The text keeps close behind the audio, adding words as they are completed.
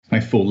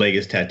full leg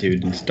is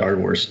tattooed in Star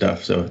Wars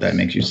stuff, so if that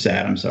makes you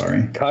sad, I'm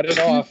sorry. Cut it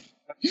off.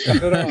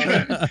 Cut it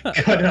off.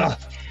 Cut it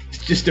off.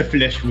 It's just a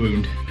flesh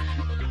wound.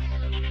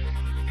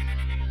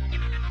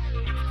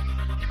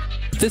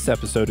 This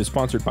episode is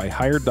sponsored by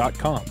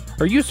Hired.com.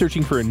 Are you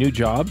searching for a new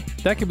job?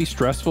 That can be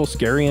stressful,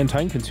 scary, and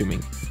time-consuming.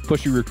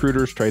 Pushy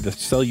recruiters try to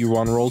sell you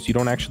on roles you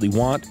don't actually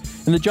want,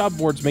 and the job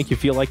boards make you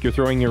feel like you're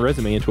throwing your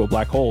resume into a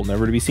black hole,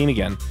 never to be seen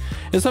again.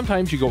 And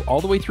sometimes you go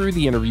all the way through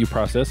the interview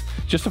process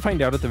just to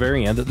find out at the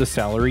very end that the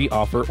salary,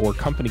 offer, or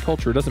company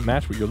culture doesn't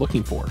match what you're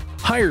looking for.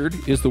 Hired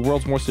is the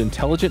world's most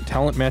intelligent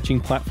talent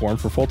matching platform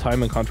for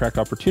full-time and contract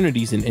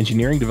opportunities in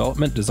engineering,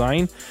 development,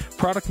 design,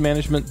 product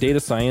management, data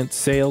science,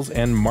 sales,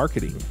 and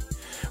marketing.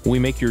 We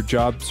make your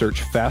job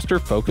search faster,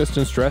 focused,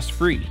 and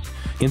stress-free.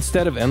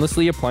 Instead of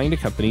endlessly applying to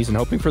companies and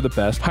hoping for the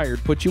best,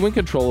 Hired puts you in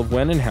control of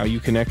when and how you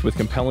connect with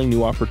compelling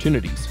new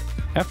opportunities.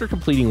 After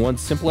completing one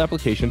simple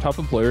application, top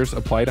employers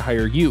apply to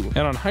hire you. And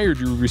on Hired,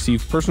 you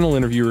receive personal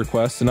interview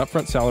requests and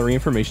upfront salary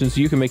information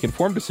so you can make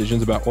informed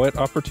decisions about what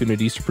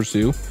opportunities to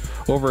pursue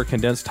over a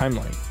condensed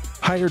timeline.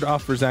 Hired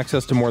offers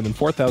access to more than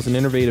 4,000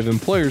 innovative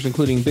employers,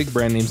 including big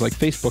brand names like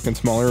Facebook and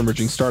smaller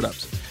emerging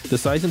startups. The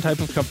size and type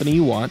of company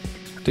you want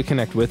to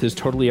connect with is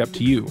totally up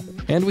to you.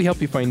 And we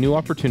help you find new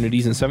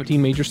opportunities in 17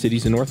 major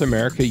cities in North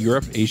America,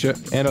 Europe, Asia,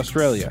 and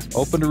Australia.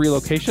 Open to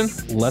relocation?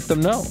 Let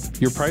them know.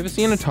 Your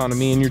privacy and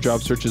autonomy in your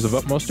job search is of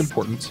utmost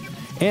importance.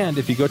 And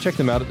if you go check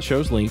them out at the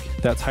show's link,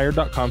 that's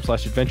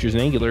hired.com/adventures in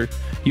Angular,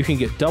 you can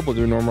get double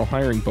your normal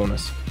hiring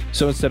bonus.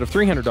 So instead of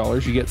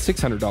 $300, you get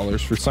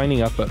 $600 for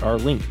signing up at our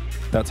link.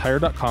 That's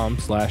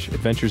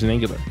hired.com/adventures in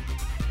Angular.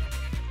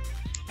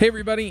 Hey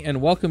everybody,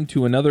 and welcome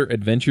to another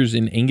Adventures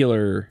in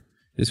Angular.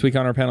 This week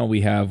on our panel,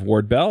 we have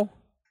Ward Bell.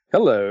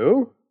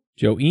 Hello.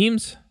 Joe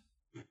Eames.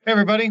 Hey,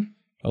 everybody.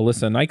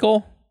 Alyssa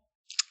Nichol.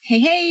 Hey,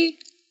 hey.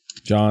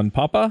 John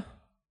Papa.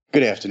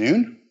 Good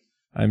afternoon.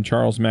 I'm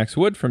Charles Max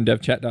Wood from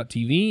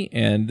devchat.tv,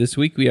 and this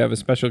week we have a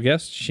special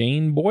guest,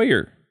 Shane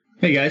Boyer.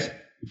 Hey, guys.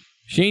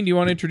 Shane, do you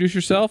want to introduce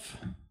yourself?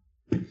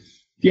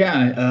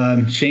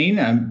 Yeah, Shane.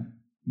 I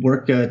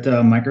work at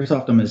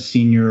Microsoft. I'm a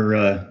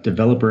senior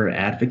developer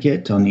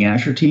advocate on the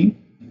Azure team.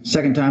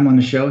 Second time on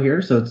the show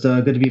here, so it's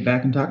good to be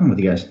back and talking with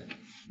you guys.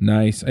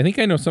 Nice. I think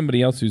I know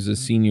somebody else who's a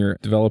senior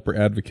developer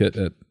advocate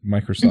at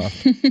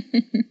Microsoft.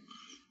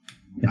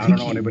 I don't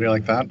know anybody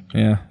like that.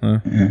 Yeah.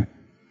 Yeah.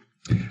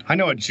 I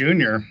know a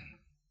junior.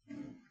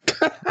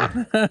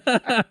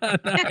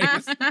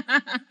 Nice.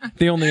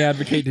 They only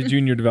advocate to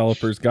junior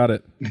developers. Got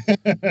it.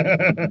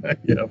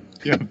 Yep.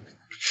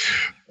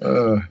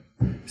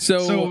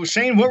 So,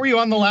 Shane, what were you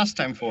on the last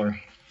time for?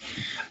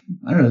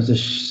 I don't know.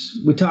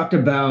 We talked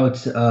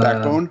about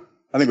Backbone?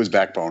 I think it was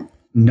Backbone.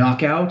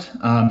 Knockout.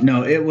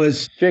 No, it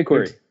was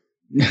jQuery.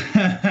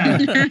 I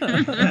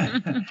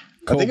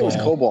think it was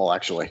COBOL,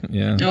 actually.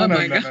 Yeah. Oh No.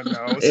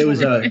 It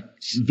was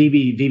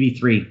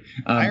VB3.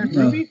 Iron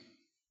Ruby?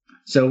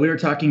 So we were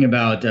talking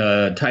about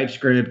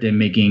TypeScript and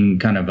making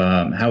kind of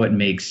how it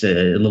makes it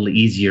a little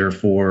easier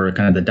for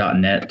kind of the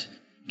 .NET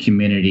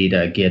community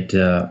to get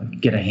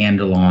a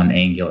handle on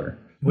Angular.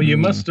 Well, you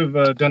must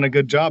have done a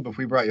good job if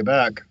we brought you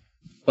back.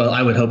 Well,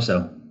 I would hope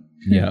so.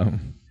 Yeah.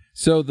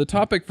 So the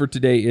topic for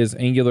today is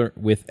Angular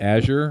with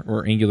Azure,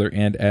 or Angular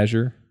and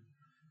Azure.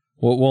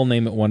 We'll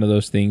name it one of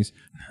those things.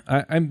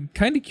 I'm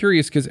kind of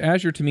curious because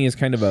Azure to me is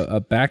kind of a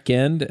back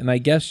end, and I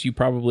guess you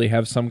probably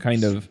have some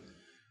kind of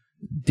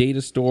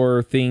data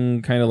store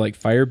thing, kind of like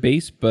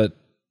Firebase, but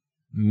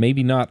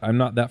maybe not. I'm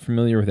not that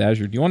familiar with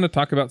Azure. Do you want to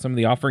talk about some of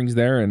the offerings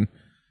there and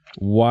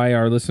why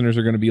our listeners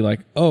are going to be like,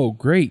 oh,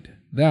 great,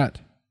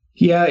 that?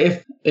 Yeah,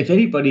 if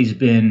anybody's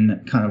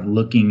been kind of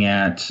looking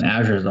at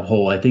Azure as a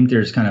whole, I think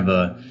there's kind of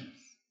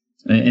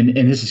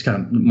and this is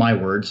kind of my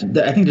words,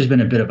 I think there's been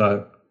a bit of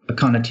a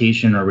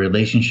connotation or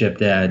relationship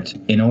that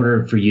in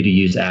order for you to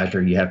use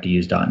Azure, you have to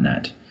use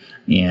 .NET.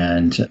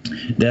 And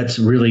that's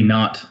really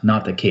not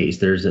the case.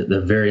 There's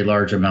a very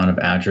large amount of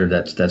Azure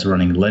that's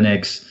running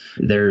Linux.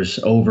 There's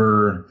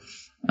over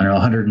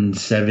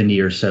 170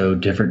 or so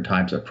different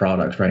types of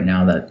products right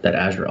now that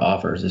Azure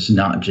offers. It's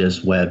not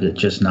just web, it's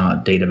just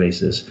not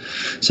databases.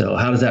 So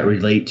how does that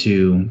relate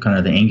to kind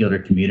of the Angular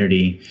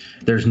community?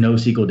 There's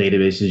NoSQL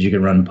databases. You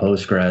can run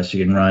Postgres,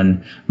 you can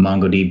run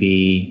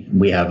MongoDB.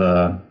 We have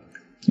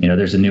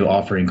there's a new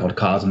offering called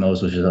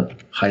Cosmos, which is a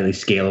highly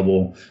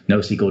scalable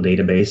NoSQL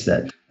database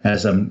that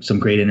has some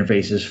great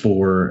interfaces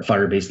for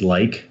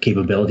Firebase-like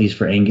capabilities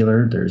for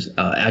Angular. There's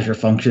Azure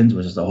Functions,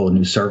 which is a whole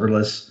new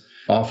serverless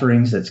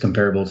offerings that's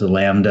comparable to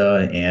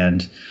Lambda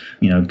and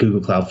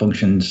Google Cloud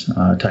Functions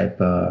type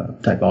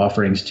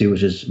offerings too,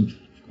 which is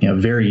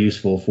very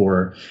useful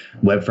for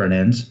web front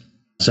ends.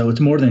 So it's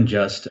more than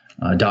just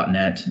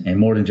 .NET and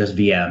more than just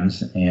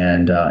VMs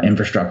and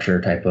infrastructure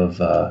type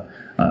of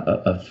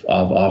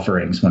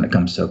offerings when it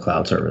comes to a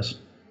cloud service.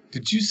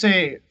 Did you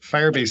say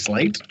Firebase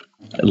Lite?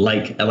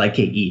 Like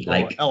L-I-K-E.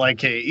 Like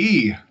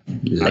L-I-K-E.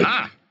 Like.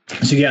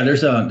 So yeah,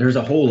 there's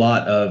a whole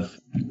lot of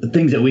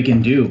things that we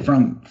can do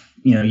from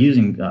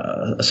using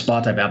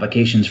SPA type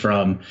applications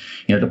from,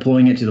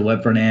 deploying it to the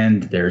web front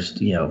end. There's,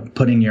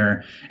 putting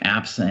your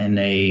apps in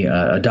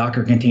a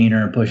Docker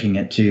container and pushing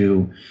it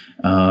to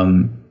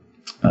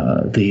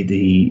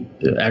the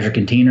Azure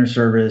Container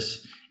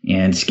Service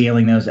and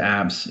scaling those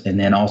apps, and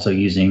then also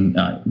using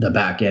the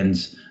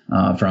backends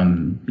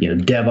from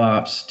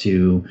DevOps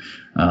to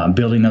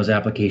building those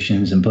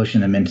applications and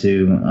pushing them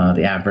into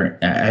the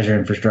Azure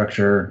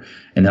infrastructure,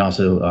 and then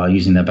also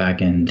using the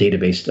backend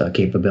database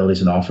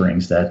capabilities and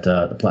offerings that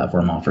the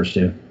platform offers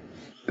too.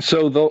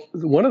 So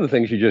one of the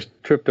things you just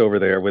tripped over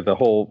there with the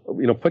whole,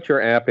 put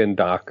your app in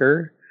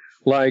Docker,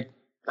 like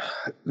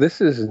this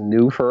is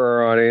new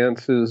for our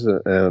audiences,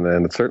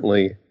 and it's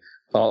certainly,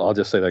 I'll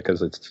just say that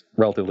because it's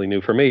relatively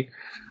new for me.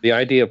 The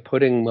idea of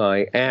putting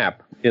my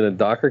app in a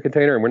Docker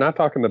container, and we're not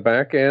talking the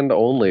back end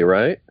only,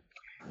 right?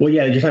 Well,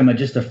 yeah, you're talking about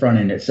just the front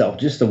end itself.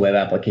 Just the web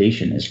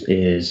application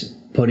is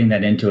putting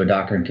that into a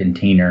Docker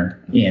container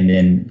and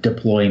then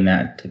deploying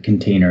that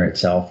container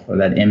itself, or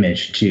that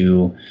image,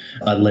 to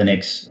a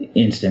Linux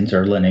instance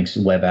or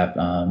Linux web app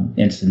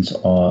instance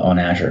on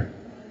Azure.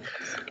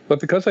 But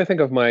because I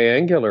think of my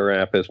Angular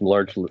app as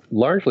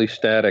largely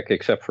static,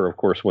 except for, of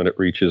course, when it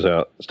reaches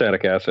out,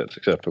 static assets,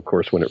 except, of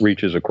course, when it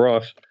reaches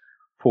across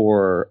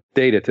for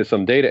data to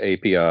some data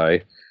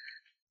API,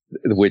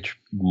 which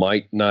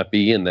might not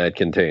be in that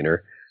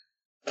container.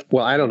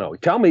 Well, I don't know.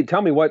 Tell me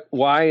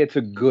why it's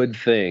a good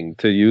thing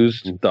to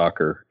use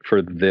Docker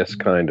for this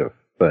kind of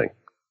thing.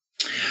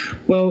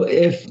 Well,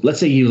 if,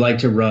 let's say, you like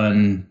to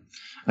run,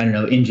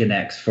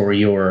 Nginx for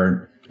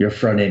your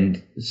front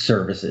end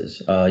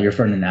services, your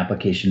front end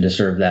application to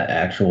serve that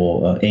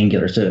actual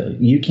Angular. So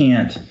you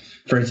can't,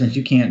 for instance,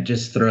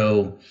 just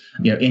throw,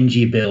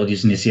 ng build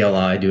using the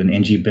CLI, do an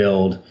ng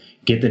build,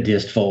 get the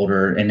dist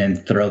folder, and then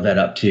throw that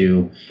up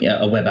to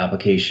a web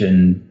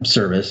application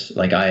service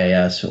like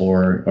IIS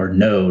or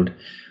Node,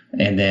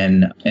 and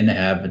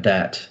have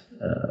that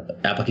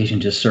application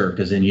just serve,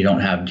 because then you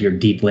don't have your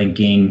deep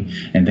linking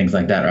and things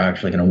like that are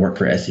actually going to work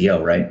for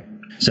SEO, right?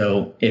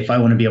 So if I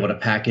want to be able to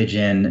package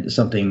in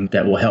something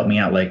that will help me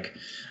out, like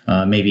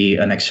maybe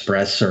an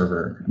Express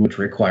server, which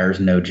requires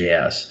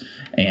Node.js,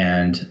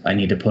 and I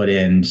need to put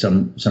in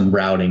some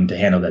routing to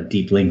handle that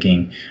deep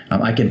linking,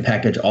 I can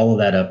package all of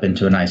that up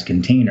into a nice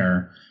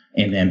container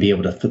and then be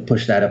able to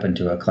push that up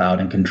into a cloud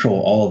and control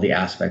all of the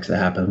aspects that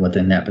happen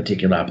within that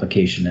particular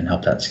application and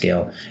help that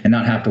scale, and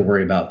not have to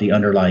worry about the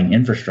underlying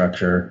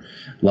infrastructure,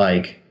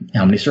 like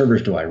how many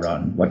servers do I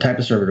run? What type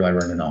of server do I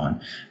run it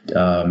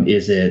on?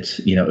 Is it,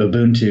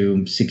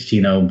 Ubuntu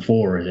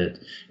 16.04?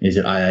 Is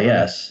it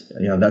IIS?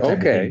 That type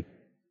of thing.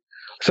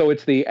 So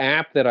it's the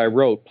app that I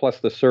wrote plus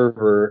the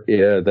server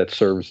that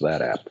serves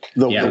that app.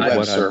 The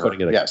web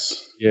server.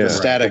 Yes. Yeah, the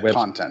static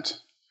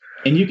content.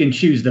 And you can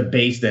choose the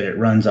base that it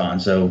runs on.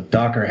 So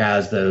Docker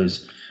has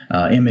those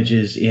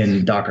images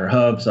in Docker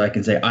Hub. So I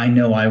can say, I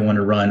know I want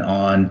to run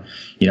on,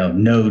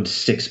 Node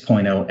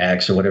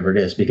 6.0x or whatever it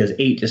is, because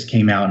 8 just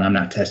came out and I'm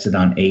not tested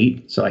on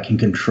 8. So I can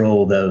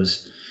control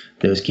those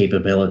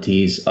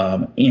capabilities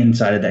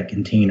inside of that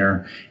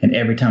container. And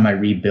every time I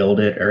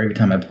rebuild it or every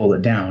time I pull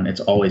it down,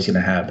 it's always going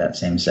to have that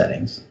same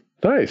settings.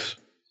 Nice.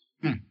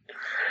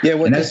 Yeah,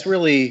 what this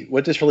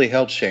really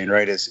helps, Shane,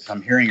 right, is, if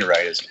I'm hearing you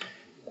right, is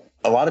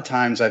a lot of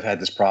times I've had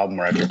this problem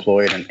where I've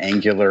deployed an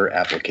Angular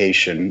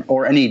application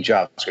or any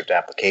JavaScript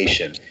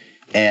application,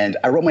 and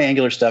I wrote my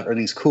Angular stuff,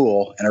 everything's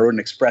cool, and I wrote an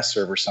Express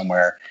server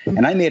somewhere,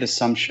 and I made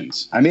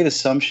assumptions. I made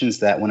assumptions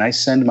that when I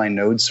send my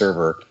Node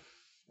server,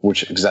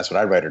 because that's what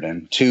I write it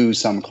in, to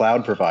some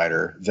cloud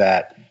provider,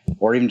 that,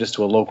 or even just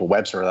to a local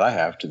web server that I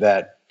have,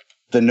 that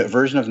the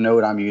version of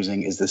Node I'm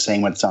using is the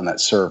same when it's on that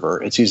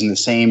server. It's using the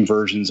same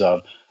versions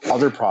of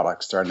other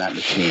products that are on that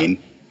machine,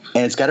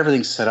 and it's got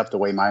everything set up the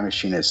way my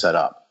machine is set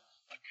up.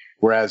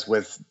 Whereas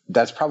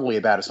that's probably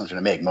a bad assumption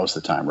to make most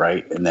of the time,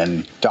 right? And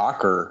then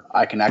Docker,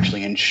 I can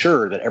actually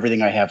ensure that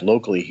everything I have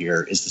locally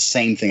here is the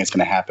same thing that's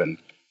going to happen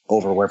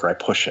over wherever I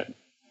push it.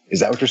 Is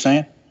that what you're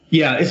saying?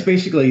 Yeah, it's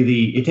basically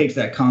it takes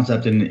that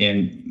concept, and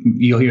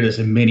you'll hear this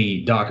in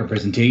many Docker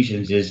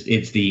presentations,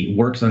 it's the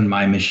works on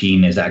my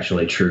machine is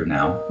actually true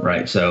now,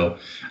 right? So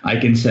I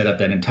can set up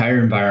that entire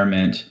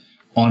environment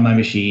on my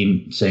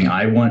machine saying,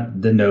 I want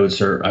Node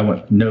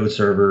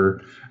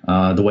server,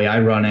 the way I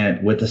run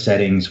it, with the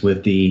settings,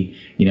 with the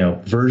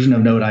version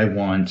of Node I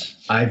want.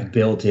 I've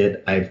built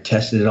it. I've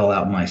tested it all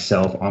out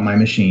myself on my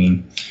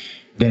machine.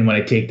 Then when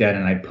I take that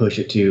and I push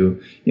it to,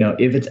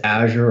 if it's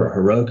Azure or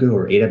Heroku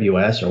or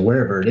AWS or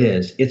wherever it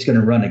is, it's going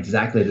to run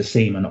exactly the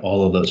same on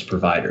all of those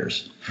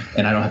providers.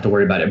 And I don't have to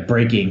worry about it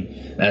breaking,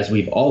 as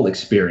we've all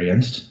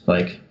experienced,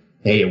 like,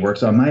 hey, it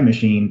works on my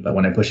machine, but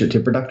when I push it to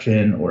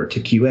production or to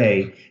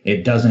QA,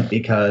 it doesn't,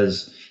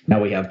 because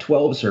now we have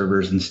 12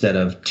 servers instead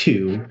of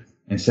 2,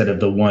 instead of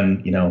the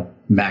one,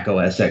 Mac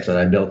OS X that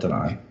I built it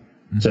on.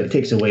 Mm-hmm. So it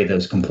takes away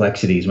those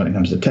complexities when it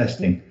comes to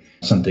testing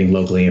something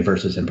locally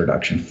versus in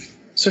production.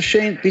 So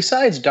Shane,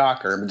 besides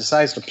Docker,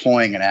 besides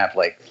deploying an app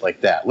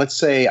like that, let's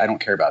say I don't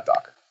care about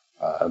Docker.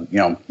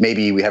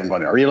 Maybe we haven't gone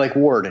there, or you like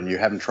Word and you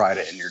haven't tried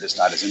it and you're just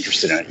not as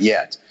interested in it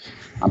yet.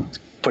 I'm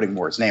putting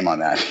Moore's name on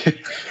that.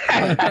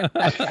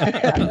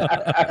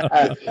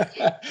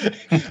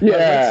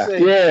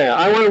 Yeah.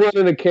 I want to run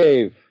in a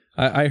cave.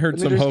 I heard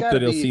some hope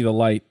that he'll see the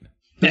light.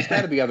 There's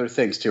got to be other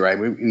things too, right?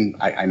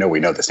 I know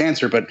we know this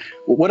answer, but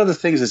what other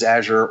things does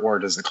Azure or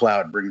does the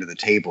cloud bring to the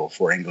table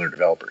for Angular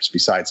developers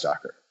besides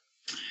Docker?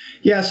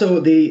 Yeah, so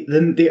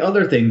the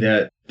other thing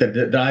that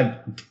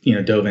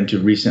I've dove into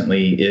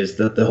recently is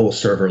the whole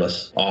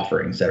serverless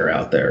offerings that are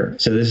out there.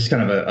 So this is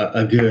kind of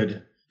a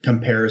good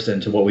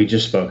comparison to what we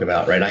just spoke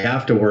about, right? I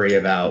have to worry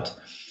about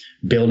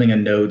building a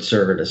node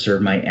server to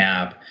serve my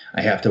app.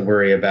 I have to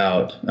worry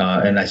about,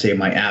 and I say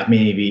my app,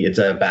 maybe it's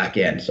a back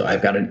end. So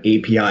I've got an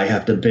API I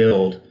have to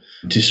build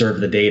to serve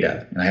the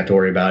data, and I have to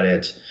worry about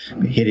it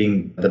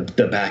hitting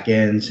the back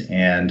ends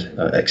and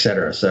et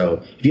cetera.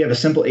 So if you have a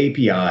simple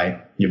API,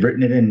 you've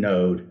written it in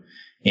Node,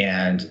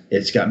 and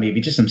it's got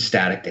maybe just some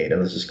static data,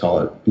 let's just call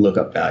it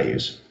lookup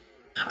values.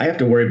 I have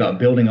to worry about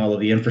building all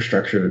of the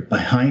infrastructure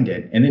behind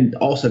it, and then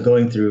also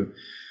going through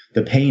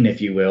the pain,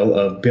 if you will,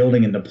 of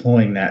building and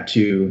deploying that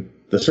to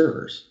the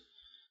servers.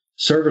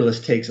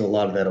 Serverless takes a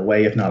lot of that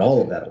away, if not all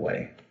of that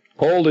away.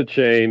 Hold it,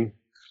 Shane.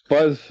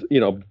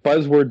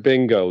 Buzzword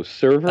bingo.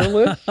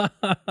 Serverless?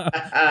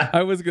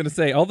 I was going to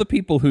say, all the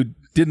people who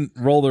didn't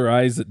roll their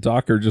eyes at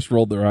Docker just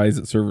rolled their eyes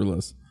at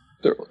serverless.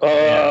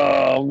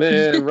 Oh,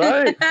 man,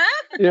 right?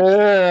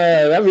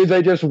 Yeah, that means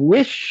I just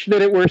wish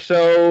that it were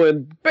so,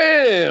 and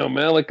bam,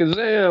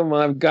 alakazam,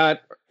 I've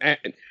got...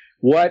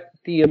 What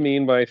do you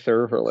mean by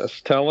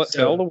serverless? Tell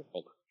the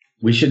world.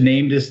 We should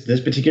name this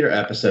particular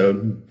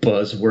episode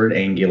Buzzword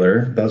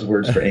Angular,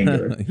 buzzwords for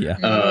Angular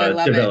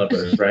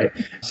developers, right?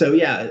 So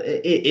yeah,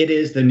 it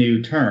is the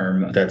new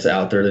term that's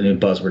out there, the new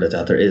buzzword that's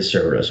out there is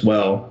serverless.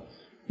 Well,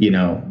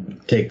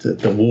 take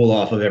the wool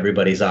off of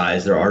everybody's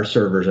eyes. There are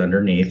servers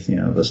underneath,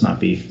 let's not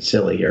be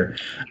silly here.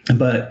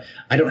 But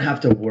I don't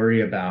have to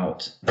worry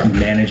about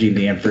managing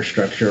the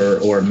infrastructure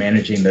or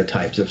managing the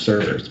types of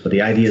servers. But the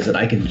idea is that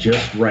I can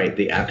just write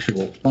the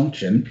actual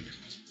function.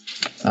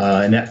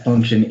 And that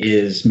function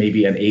is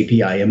maybe an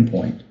API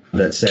endpoint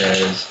that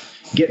says,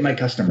 get my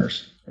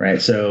customers,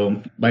 right?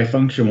 So my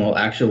function will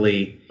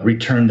actually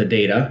return the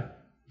data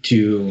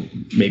to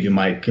maybe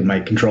my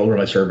controller,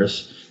 my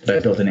service that I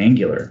built in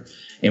Angular.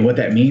 And what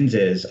that means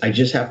is I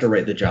just have to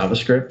write the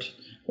JavaScript,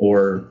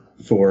 or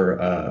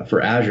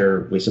for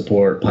Azure, we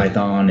support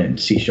Python and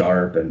C#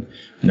 and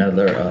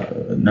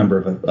another number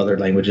of other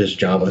languages.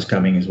 Java's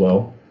coming as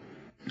well,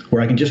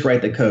 where I can just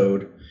write the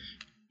code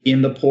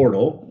in the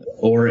portal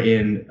or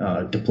in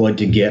deployed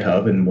to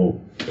GitHub, and we'll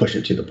push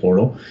it to the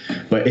portal.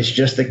 But it's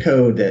just the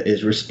code that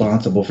is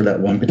responsible for that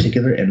one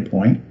particular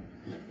endpoint,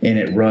 and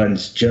it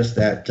runs just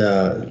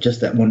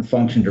that one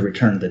function to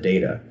return the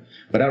data.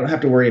 But I don't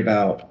have to worry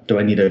about, do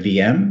I need a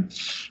VM?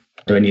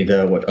 Do I need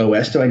what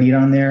OS do I need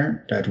on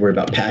there? Do I have to worry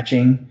about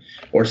patching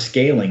or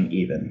scaling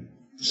even?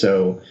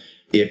 So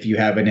if you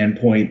have an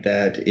endpoint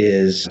that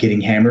is getting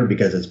hammered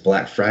because it's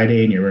Black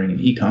Friday and you're running an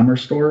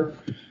e-commerce store,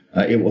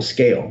 it will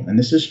scale. And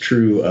this is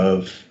true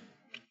of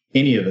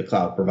any of the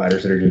cloud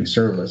providers that are doing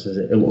serverless, is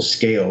it will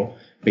scale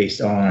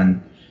based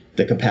on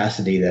the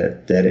capacity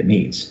that it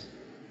needs.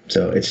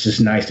 So it's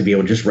just nice to be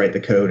able to just write the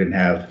code and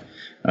have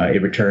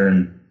it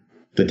return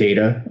the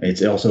data.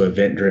 It's also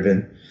event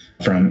driven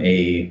from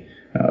a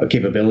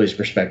capabilities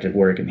perspective,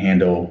 where it can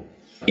handle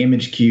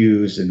image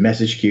queues and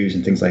message queues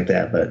and things like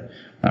that. But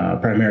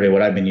primarily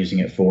what I've been using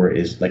it for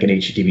is like an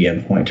HTTP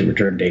endpoint to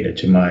return data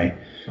to my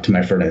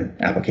front end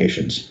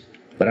applications.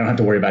 But I don't have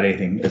to worry about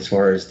anything as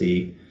far as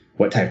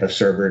what type of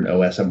server and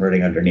OS I'm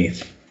running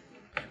underneath.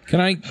 Can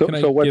I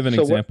give an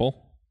example?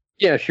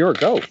 Yeah, sure,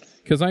 go.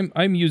 Because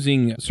I'm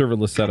using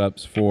serverless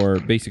setups for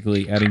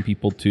basically adding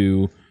people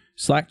to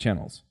Slack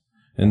channels.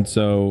 And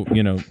so,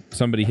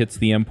 somebody hits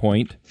the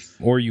endpoint,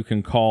 or you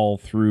can call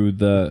through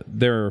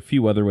there are a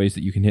few other ways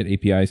that you can hit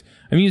APIs.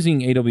 I'm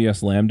using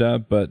AWS Lambda,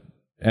 but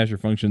Azure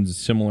Functions is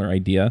a similar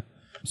idea.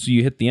 So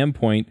you hit the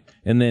endpoint,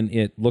 and then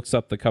it looks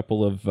up the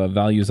couple of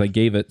values I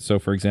gave it. So,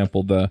 for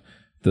example, the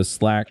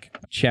Slack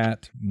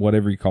chat,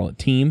 whatever you call it,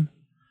 team,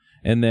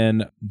 and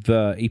then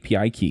the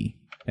API key.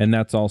 And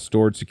that's all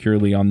stored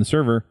securely on the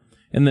server.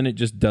 And then it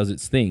just does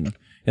its thing.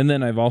 And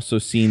then I've also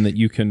seen that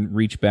you can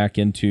reach back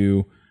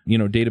into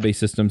database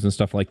systems and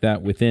stuff like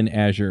that within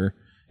Azure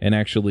and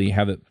actually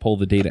have it pull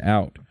the data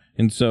out.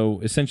 And so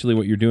essentially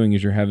what you're doing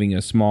is you're having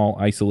a small,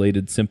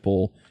 isolated,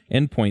 simple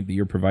endpoint that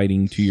you're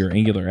providing to your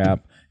Angular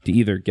app to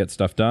either get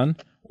stuff done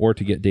or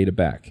to get data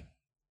back.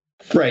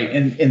 Right.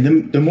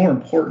 And the more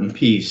important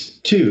piece,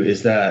 too,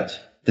 is that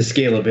the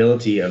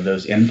scalability of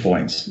those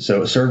endpoints.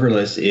 So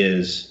serverless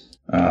is,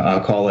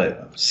 I'll call it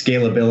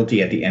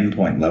scalability at the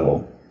endpoint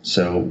level.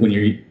 So when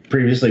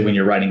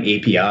you're writing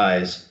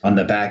APIs on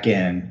the back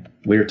end,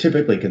 we're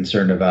typically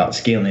concerned about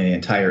scaling the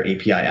entire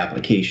API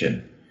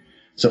application.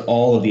 So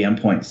all of the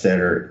endpoints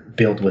that are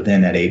built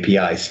within that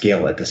API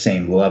scale at the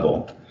same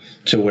level,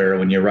 to where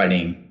when you're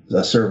writing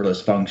the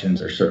serverless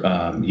functions or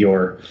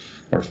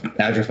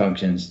Azure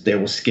functions, they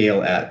will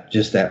scale at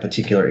just that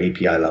particular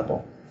API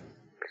level.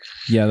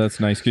 Yeah, that's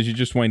nice because you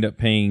just wind up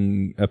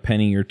paying a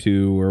penny or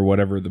two or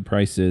whatever the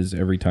price is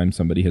every time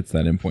somebody hits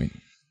that endpoint.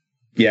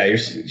 Yeah, you're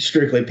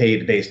strictly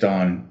paid based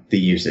on the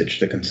usage,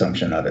 the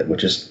consumption of it,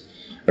 which is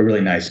a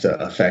really nice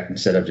effect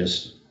instead of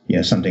just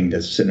something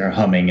that's sitting there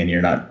humming and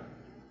you're not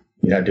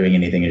doing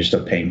anything. You're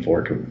still paying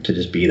for it to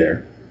just be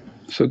there.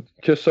 So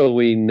just so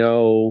we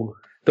know,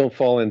 don't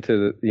fall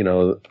into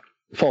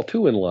fall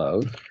too in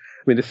love.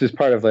 I mean, this is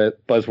part of the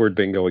buzzword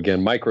bingo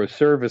again,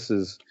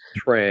 microservices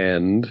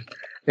trend.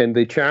 And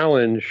the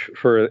challenge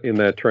in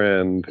that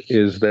trend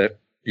is that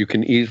you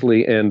can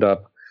easily end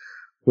up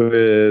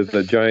with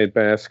a giant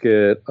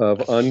basket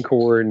of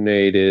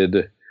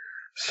uncoordinated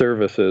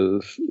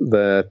services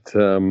that,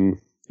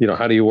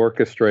 how do you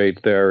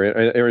orchestrate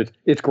there?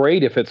 It's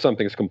great if it's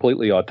something that's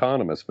completely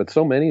autonomous, but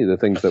so many of the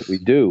things that we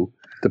do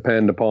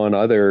depend upon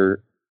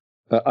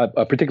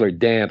a particular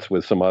dance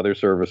with some other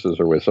services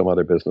or with some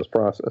other business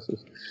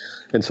processes.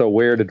 And so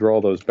where to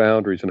draw those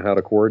boundaries and how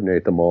to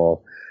coordinate them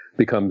all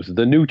becomes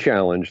the new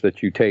challenge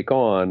that you take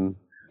on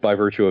by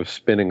virtue of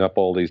spinning up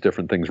all these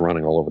different things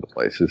running all over the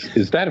place.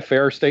 Is that a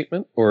fair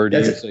statement? Or do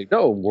you say,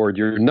 no, Ward,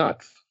 you're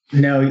nuts?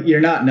 No,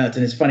 you're not nuts.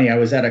 And it's funny, I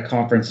was at a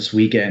conference this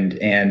weekend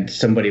and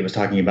somebody was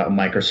talking about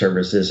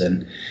microservices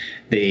and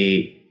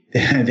they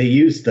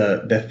used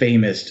the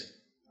famous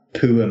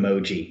poo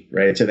emoji,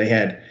 right? So they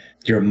had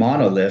your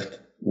monolith,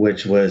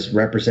 which was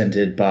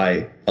represented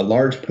by a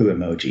large poo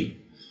emoji,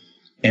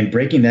 and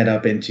breaking that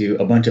up into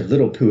a bunch of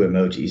little poo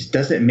emojis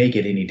doesn't make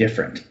it any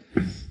different,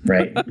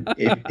 right?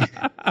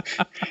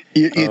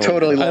 You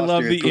totally lost I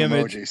love your the poo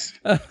image. emojis.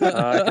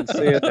 I can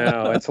see it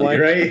now. It's like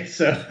right.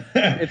 So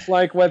it's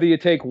like whether you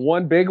take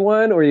one big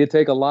one or you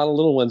take a lot of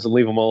little ones and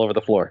leave them all over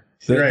the floor.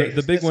 Right.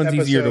 The big one's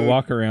easier to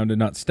walk around and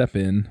not step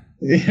in.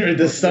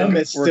 the sum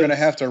is We're going to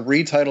have to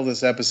retitle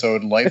this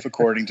episode "Life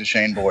According to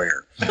Shane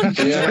Boyer."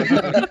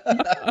 Yeah.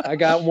 I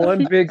got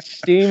one big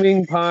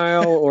steaming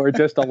pile or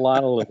just a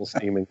lot of little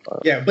steaming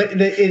piles. Yeah, but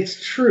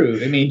it's true.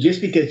 I mean, just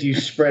because you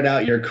spread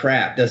out your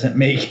crap doesn't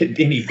make it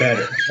any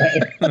better.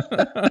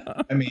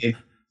 Right? I mean,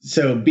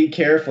 so be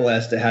careful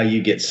as to how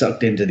you get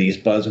sucked into these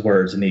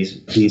buzzwords and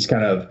these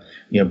kind of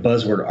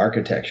buzzword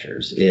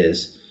architectures.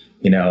 Is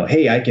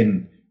hey, I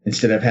can,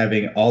 instead of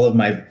having all of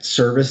my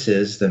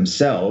services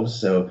themselves,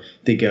 so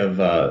think of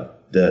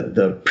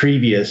the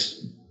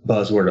previous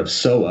buzzword of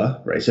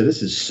SOA, right? So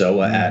this is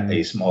SOA at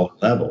a smaller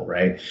level,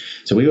 right?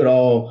 So we would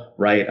all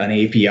write an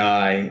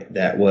API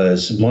that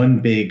was one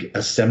big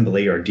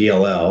assembly or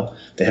DLL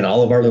that had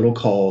all of our little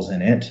calls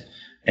in it.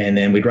 And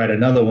then we'd write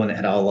another one that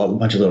had a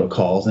bunch of little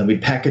calls, and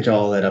we'd package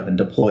all that up and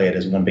deploy it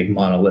as one big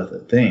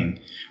monolithic thing.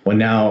 Well,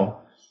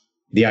 now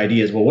the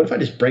idea is, well, what if I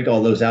just break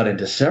all those out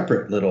into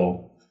separate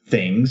little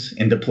things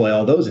and deploy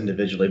all those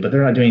individually, but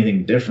they're not doing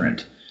anything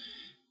different?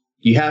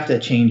 You have to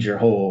change your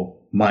whole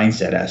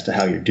mindset as to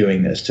how you're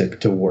doing this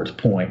to Ward's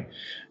point.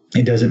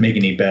 It doesn't make it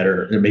any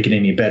better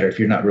if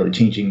you're not really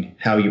changing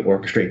how you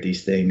orchestrate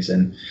these things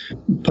and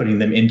putting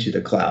them into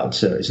the cloud.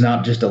 So it's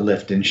not just a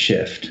lift and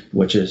shift,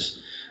 which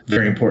is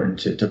very important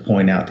to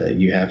point out, that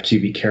you have to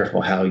be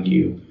careful how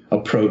you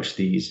approach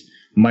these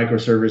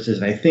microservices.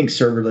 And I think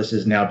serverless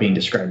is now being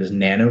described as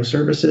nano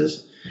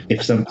services.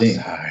 If something,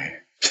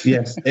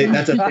 yes,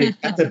 that's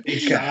a big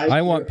size.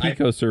 I want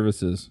Pico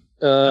services.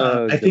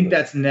 I think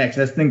that's next.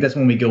 I think that's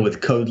when we go with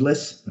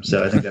codeless.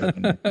 So I think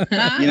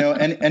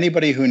that.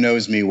 Anybody who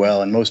knows me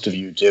well, and most of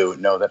you do,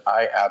 know that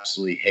I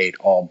absolutely hate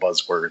all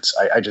buzzwords.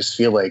 I just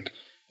feel like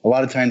a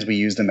lot of times we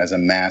use them as a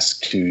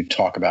mask to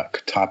talk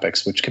about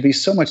topics, which could be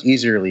so much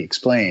easierly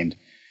explained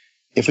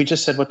if we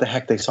just said what the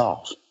heck they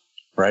solve,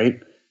 right?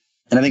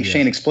 And I think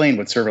Shane explained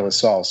what serverless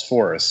solves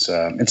for us.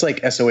 It's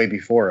like SOA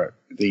before,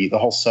 the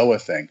whole SOA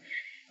thing.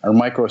 Or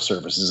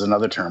microservices is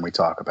another term we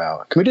talk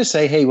about. Can we just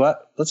say, hey,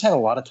 let's have a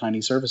lot of tiny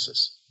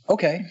services?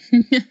 Okay.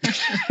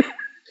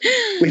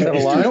 We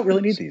don't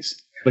really need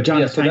these. But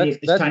John, is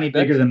tiny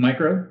bigger than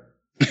micro?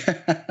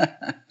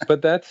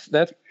 But that's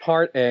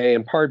part A,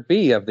 and part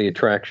B of the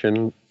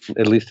attraction,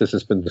 at least as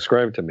it's been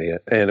described to me,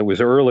 and it was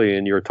early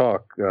in your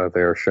talk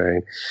there,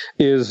 Shane,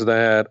 is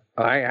that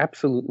I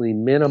absolutely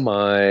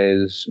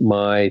minimize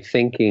my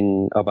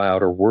thinking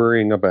about or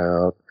worrying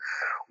about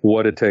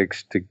what it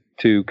takes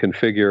to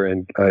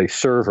configure a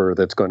server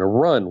that's going to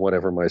run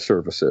whatever my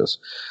service is.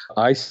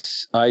 I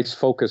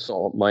focus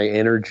all my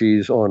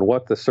energies on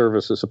what the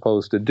service is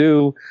supposed to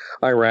do.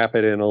 I wrap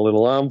it in a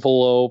little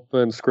envelope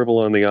and scribble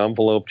on the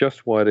envelope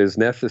just what is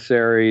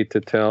necessary to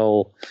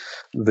tell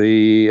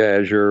the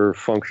Azure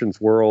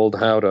Functions world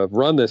how to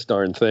run this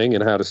darn thing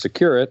and how to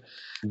secure it.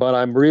 But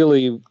I'm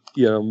really,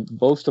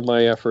 most of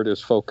my effort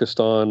is focused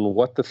on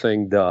what the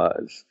thing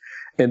does.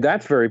 And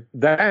that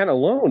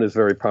alone is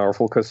very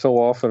powerful, because so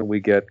often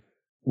we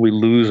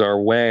lose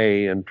our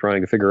way in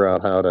trying to figure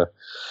out how to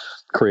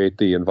create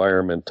the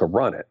environment to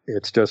run it.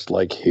 It's just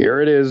like,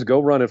 here it is, go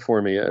run it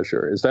for me,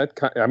 Azure.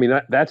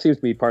 That seems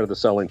to be part of the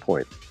selling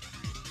point.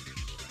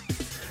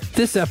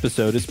 This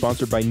episode is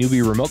sponsored by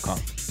Newbie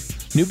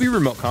RemoteConf. Newbie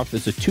RemoteConf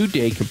is a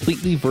 2-day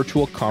completely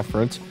virtual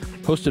conference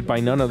hosted by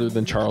none other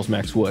than Charles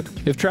Max Wood.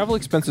 If travel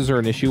expenses are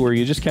an issue or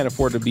you just can't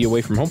afford to be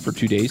away from home for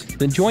 2 days,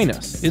 then join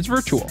us. It's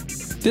virtual.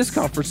 This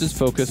conference is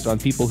focused on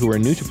people who are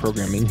new to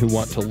programming who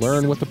want to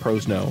learn what the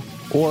pros know,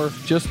 or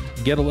just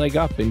get a leg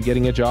up in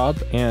getting a job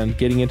and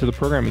getting into the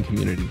programming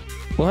community.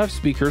 We'll have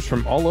speakers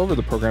from all over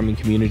the programming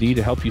community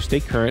to help you stay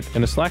current,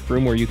 and a Slack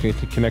room where you can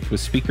connect with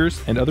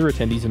speakers and other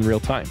attendees in real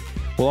time.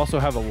 We'll also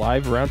have a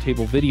live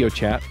roundtable video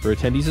chat for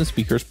attendees and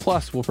speakers,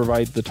 plus we'll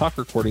provide the talk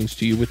recordings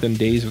to you within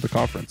days of the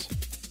conference.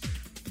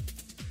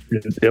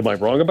 Am I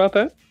wrong about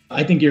that?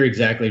 I think you're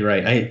exactly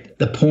right.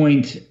 The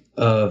point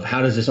of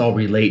how does this all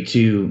relate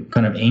to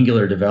kind of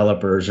Angular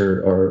developers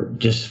or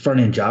just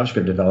front-end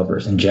JavaScript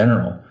developers in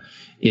general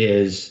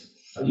is,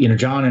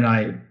 John and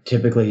I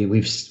typically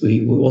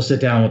we'll sit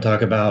down, we'll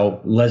talk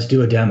about, let's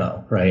do a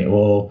demo, right?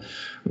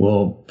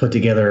 We'll put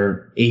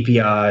together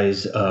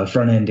APIs,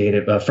 front-end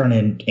data,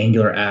 front-end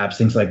Angular apps,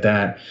 things like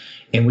that.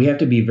 And we have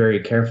to be very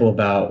careful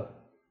about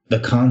the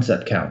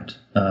concept count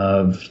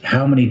of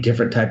how many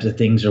different types of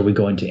things are we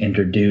going to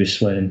introduce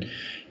when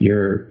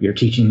you're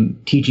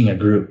teaching a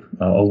group,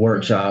 a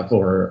workshop,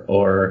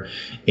 or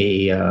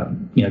a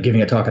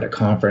giving a talk at a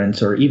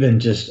conference, or even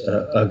just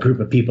a group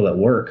of people at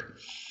work.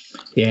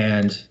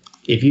 And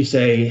if you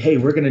say, hey,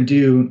 we're going to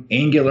do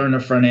Angular in the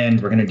front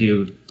end, we're going to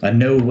do a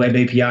Node Web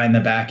API in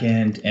the back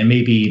end, and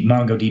maybe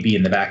MongoDB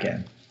in the back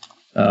end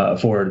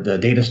for the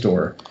data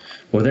store.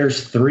 Well,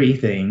 there's 3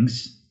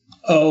 things.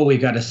 Oh, we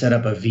got to set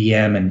up a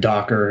VM and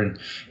Docker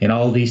and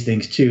all these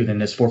things too. Then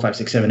there's 4, 5,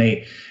 6, 7,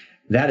 8.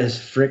 That is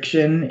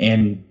friction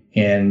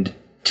and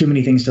too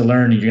many things to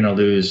learn, and you're going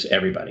to lose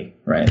everybody,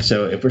 right?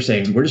 So if we're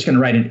saying we're just going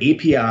to write an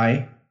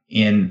API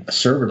in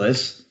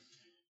serverless,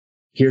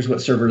 here's what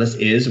serverless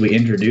is, we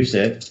introduce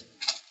it,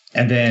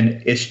 and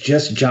then it's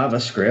just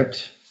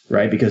JavaScript,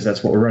 right? Because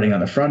that's what we're running on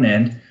the front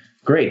end.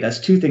 Great, that's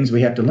 2 things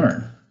we have to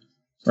learn,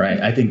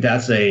 right? I think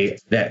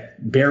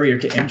that barrier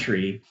to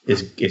entry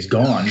is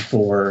gone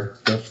for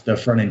the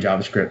front end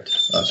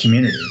JavaScript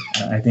community.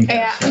 I think.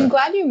 Yeah, I'm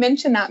glad you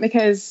mentioned that,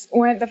 because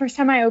the first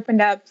time I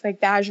opened up the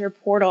Azure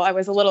portal, I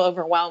was a little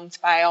overwhelmed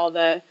by all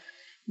the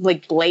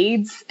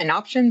blades and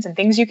options and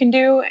things you can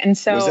do. And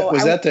so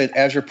was that the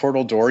Azure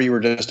portal door you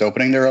were just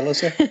opening there,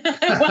 Alyssa?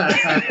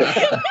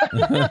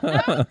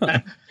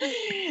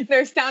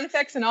 There's sound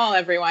effects and all,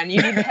 everyone.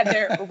 You need to head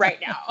there right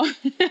now.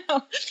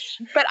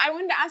 But I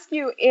wanted to ask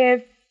you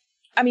is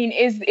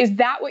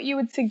that what you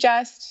would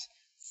suggest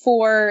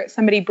for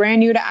somebody brand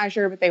new to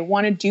Azure, but they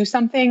want to do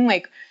something?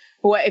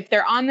 What if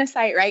they're on the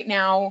site right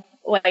now?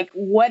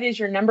 What is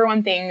your number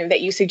one thing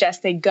that you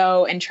suggest they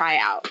go and try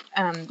out,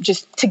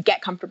 just to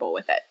get comfortable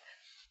with it?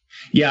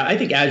 Yeah, I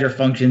think Azure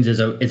Functions is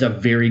a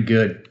very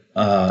good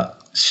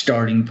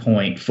starting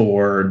point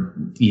for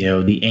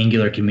the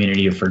Angular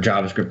community or for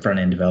JavaScript front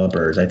end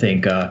developers. I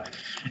think that's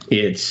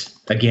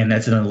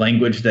in a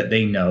language that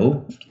they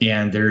know,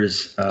 and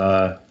there's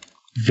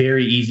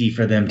very easy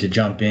for them to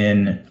jump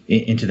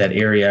into that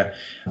area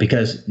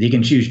because you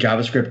can choose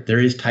JavaScript. There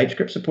is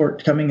TypeScript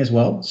support coming as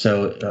well,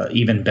 so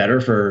even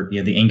better for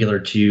the Angular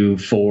 2,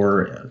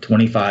 4,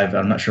 25.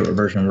 I'm not sure what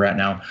version we're at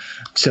now.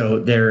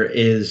 So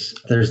there's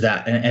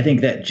that, and I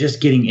think that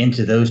just getting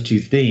into those 2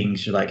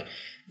 things, you're like,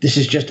 this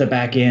is just a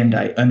back end.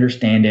 I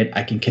understand it.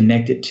 I can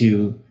connect it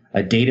to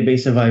a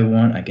database if I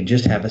want. I can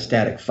just have a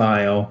static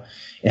file.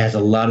 It has a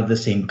lot of the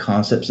same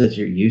concepts that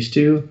you're used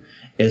to,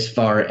 as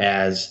far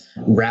as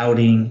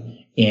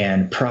routing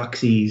and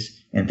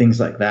proxies and things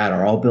like that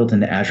are all built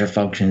into Azure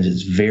Functions.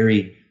 It's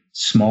very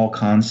small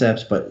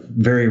concepts, but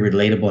very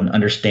relatable and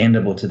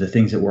understandable to the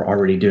things that we're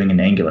already doing in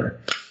Angular.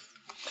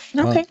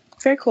 Okay,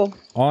 very cool.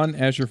 On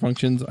Azure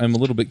Functions, I'm a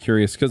little bit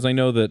curious because I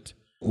know that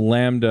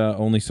Lambda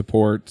only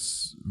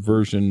supports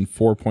version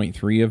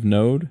 4.3 of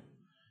Node.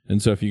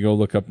 And so if you go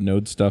look up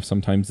Node stuff,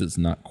 sometimes it's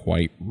not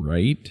quite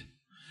right.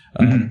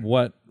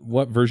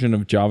 What version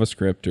of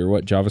JavaScript or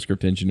what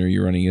JavaScript engine are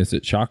you running? Is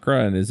it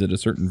Chakra, and is it a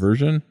certain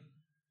version?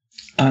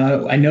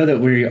 I know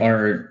that we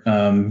are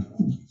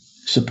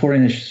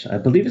supporting this. I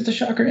believe it's the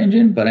Chakra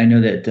engine, but I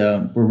know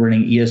that we're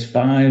running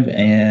ES5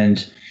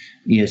 and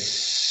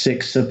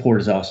ES6 support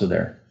is also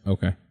there.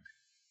 Okay.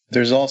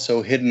 There's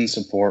also hidden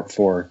support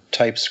for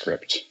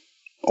TypeScript,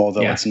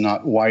 although it's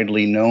not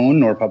widely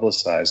known or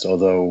publicized,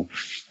 although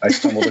I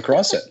stumbled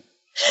across it.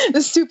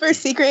 The super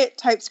secret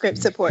TypeScript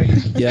support.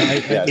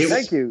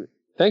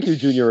 Thank you,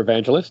 Junior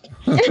Evangelist.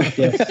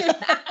 Yes.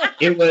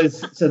 It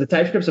was, so the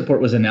TypeScript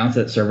support was announced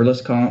at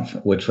Serverless Conf,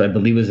 which I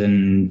believe was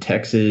in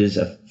Texas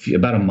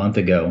about a month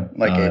ago.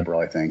 April,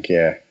 I think,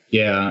 yeah.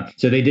 Yeah,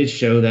 so they did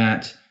show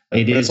that.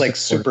 It's like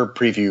super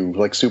preview,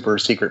 like super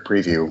secret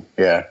preview,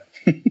 yeah.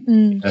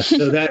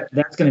 So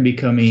that's going to be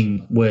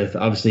coming with,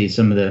 obviously,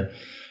 some of the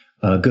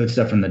good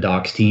stuff from the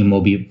docs team.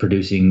 Will be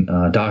producing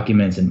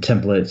documents and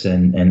templates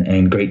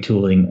and great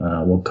tooling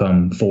will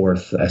come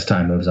forth as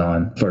time moves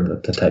on for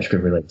the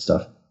TypeScript related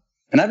stuff.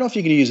 And I don't know if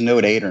you can use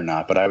Node 8 or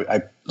not, but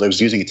I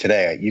was using it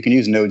today. You can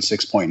use Node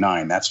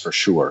 6.9, that's for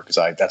sure, because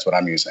that's what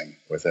I'm using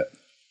with it.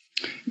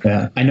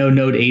 Yeah, I know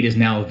Node 8 is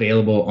now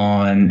available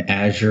on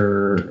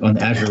Azure, on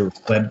the Azure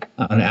web,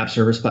 on the app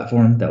service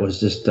platform that was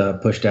just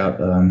pushed out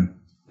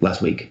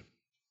last week.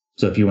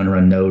 So if you want to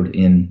run Node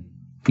in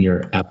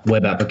your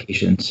web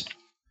applications.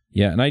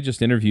 Yeah, and I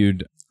just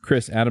interviewed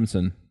Chris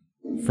Adamson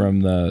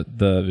from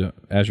the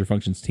Azure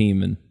Functions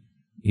team, and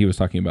he was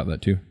talking about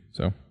that too.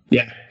 So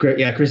yeah, great.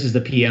 Yeah, Chris is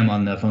the PM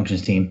on the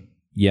Functions team.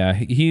 Yeah,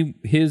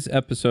 his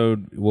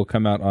episode will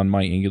come out on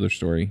my Angular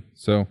story.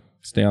 So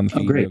stay on the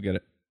feed, you'll get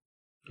it.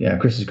 Yeah,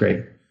 Chris is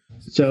great.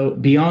 So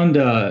beyond,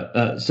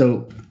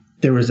 so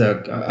there was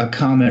a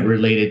comment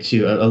related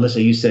to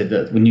Alyssa. You said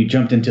that when you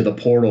jumped into the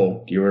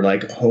portal, you were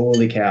like,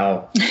 "Holy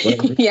cow!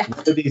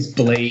 What are these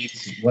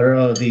blades? What are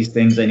all these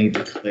things I need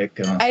to click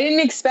on?" I didn't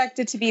expect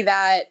it to be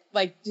that.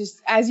 Like,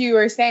 just as you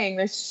were saying,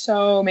 there's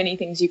so many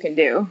things you can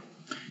do.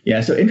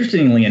 Yeah. So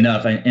interestingly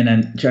enough,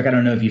 and Chuck, I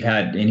don't know if you've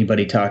had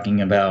anybody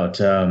talking about.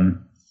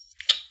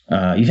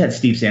 You've had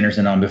Steve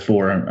Sanderson on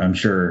before, I'm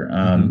sure,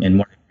 in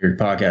one of your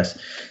podcasts.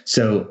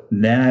 So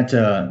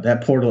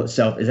that portal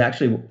itself is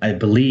actually, I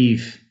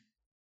believe,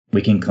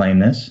 we can claim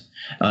this.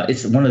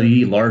 It's one of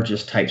the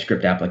largest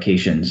TypeScript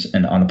applications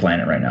on the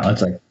planet right now.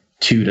 It's like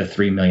 2 to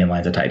 3 million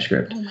lines of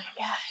TypeScript. Oh my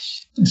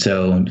gosh!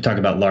 So talk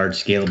about large,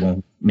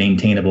 scalable,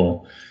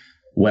 maintainable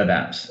web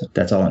apps.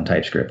 That's all in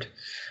TypeScript.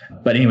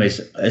 But anyways,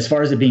 as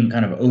far as it being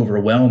kind of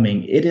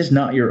overwhelming, it is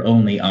not your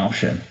only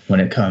option when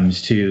it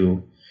comes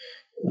to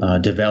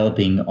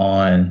developing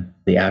on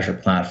the Azure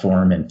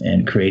platform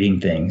and creating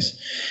things.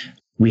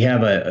 We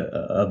have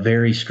a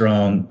very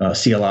strong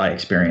CLI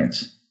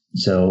experience.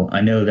 So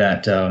I know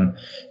that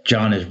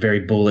John is very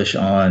bullish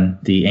on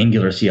the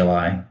Angular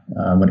CLI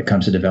when it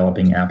comes to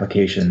developing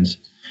applications.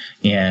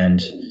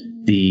 And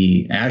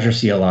the Azure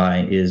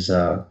CLI is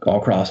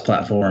all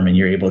cross-platform, and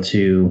you're able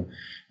to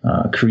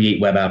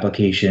create web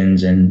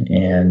applications and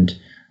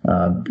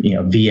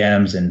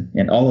VMs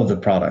and all of the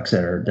products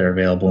that are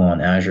available on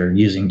Azure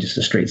using just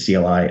a straight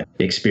CLI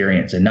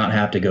experience and not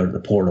have to go to the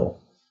portal.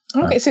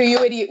 Okay, so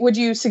would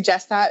you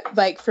suggest that,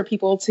 like, for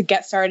people to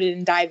get started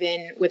and dive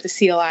in with the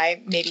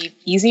CLI maybe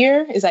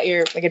easier? Is that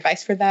your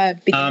advice for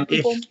that?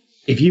 People?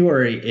 If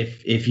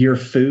your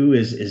foo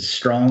is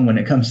strong when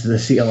it comes to the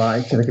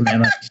CLI, to the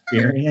command line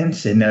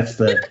experience, and that's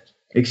the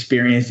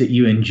experience that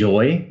you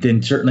enjoy,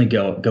 then certainly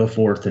go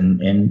forth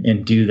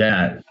and do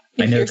that.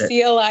 If your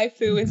CLI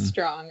foo is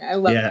strong, I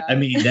love that. Yeah, I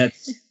mean,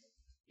 that's,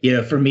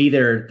 for me,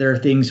 there are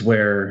things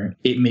where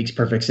it makes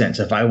perfect sense.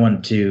 If I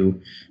want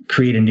to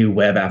create a new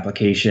web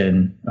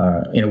application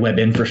in a web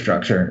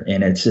infrastructure,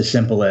 and it's as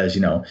simple as,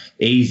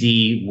 AZ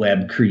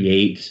web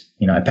create,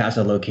 I pass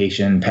a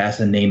location, pass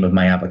the name of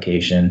my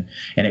application,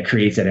 and it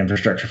creates that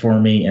infrastructure for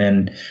me.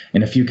 And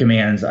in a few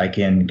commands, I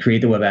can create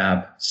the web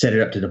app, set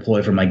it up to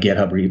deploy from my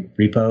GitHub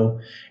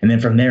repo. And then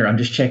from there, I'm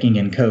just checking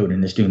in code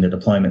and just doing the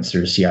deployments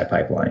through the CI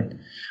pipeline.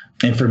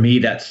 And for me,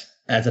 that's,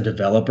 as a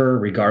developer,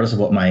 regardless of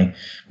what my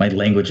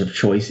language of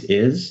choice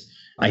is,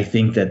 I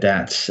think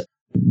that's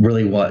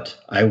really what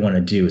I want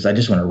to do. Is I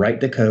just want to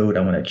write the code, I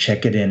want to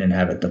check it in and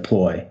have it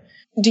deploy.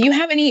 Do you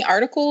have any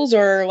articles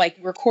or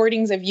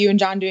recordings of you and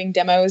John doing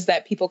demos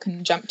that people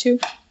can jump to?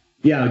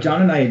 Yeah,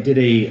 John and I did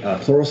a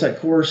Pluralsight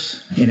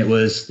course, and it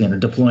was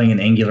deploying an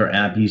Angular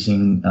app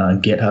using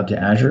GitHub to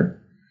Azure.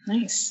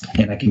 Nice.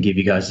 And I can give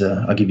you guys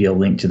I'll give you a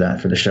link to that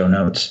for the show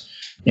notes.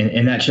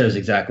 And that shows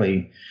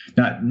exactly,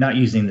 not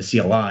using the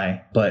CLI,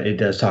 but it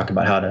does talk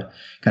about how to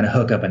kind of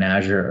hook up an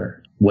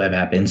Azure web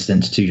app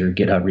instance to your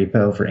GitHub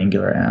repo for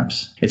Angular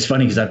apps. It's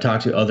funny because I've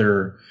talked to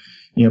other,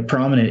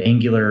 prominent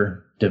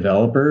Angular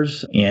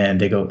developers, and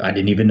they go, "I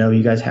didn't even know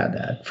you guys had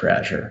that for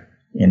Azure."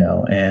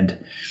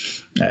 And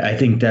I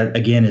think that,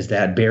 again, is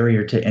that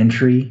barrier to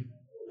entry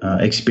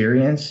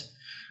experience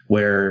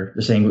where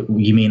they're saying,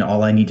 "You mean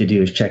all I need to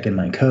do is check in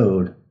my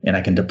code and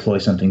I can deploy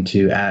something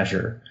to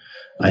Azure?"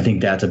 I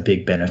think that's a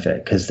big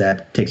benefit because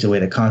that takes away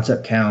the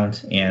concept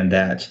count and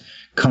that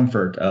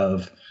comfort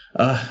of,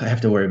 I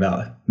have to worry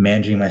about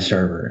managing my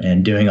server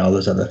and doing all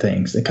those other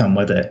things that come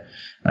with it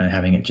and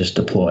having it just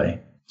deploy.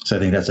 So I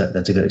think that's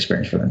a good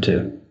experience for them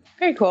too.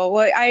 Very cool.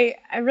 Well, I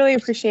really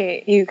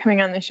appreciate you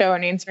coming on the show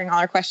and answering all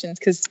our questions,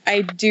 because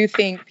I do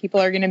think people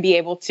are going to be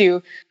able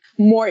to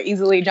more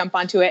easily jump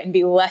onto it and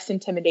be less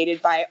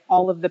intimidated by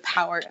all of the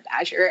power of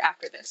Azure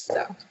after this.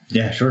 So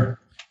yeah, sure.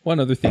 One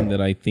other thing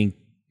that I think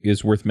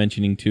is worth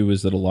mentioning too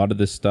is that a lot of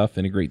this stuff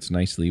integrates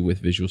nicely with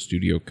Visual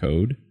Studio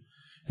Code,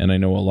 and I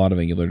know a lot of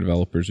Angular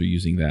developers are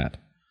using that.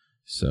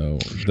 So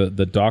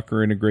the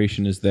Docker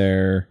integration is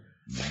there.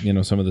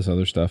 Some of this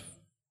other stuff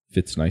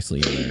fits nicely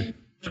in there.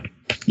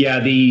 Yeah,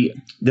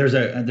 there's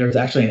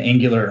actually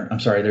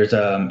there's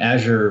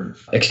Azure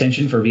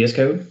extension for VS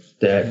Code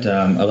that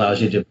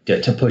allows you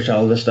to push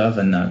all of this stuff.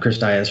 And Chris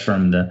Dias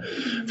from the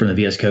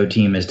VS Code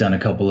team has done a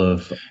couple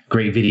of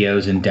great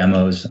videos and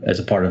demos as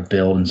a part of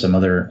Build and some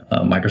other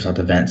Microsoft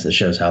events that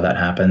shows how that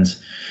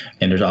happens.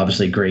 And there's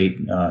obviously great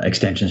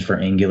extensions for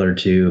Angular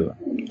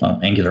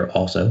Angular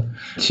also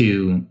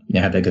to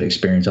have that good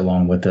experience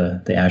along with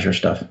the Azure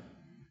stuff.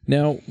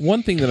 Now,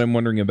 one thing that I'm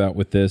wondering about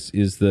with this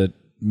is that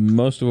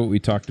most of what we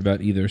talked about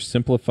either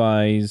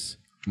simplifies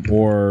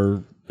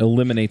or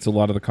eliminates a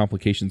lot of the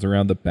complications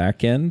around the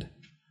back end.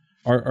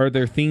 Are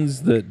there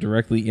things that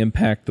directly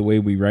impact the way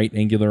we write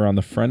Angular on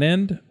the front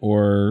end,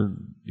 or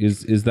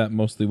is that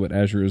mostly what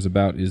Azure is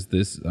about? Is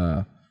this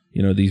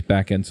these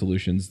back end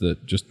solutions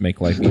that just make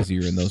life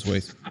easier in those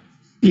ways?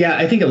 Yeah,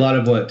 I think a lot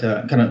of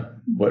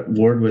what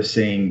Ward was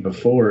saying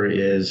before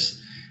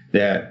is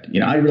that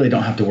I really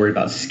don't have to worry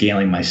about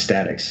scaling my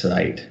static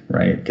site,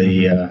 right?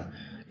 The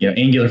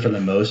Angular for the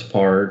most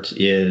part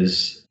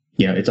is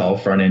it's all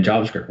front end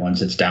JavaScript.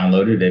 Once it's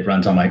downloaded, it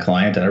runs on my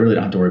client, and I really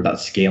don't have to worry about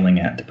scaling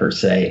it per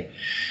se.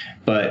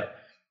 But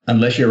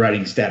unless you're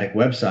writing static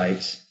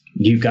websites,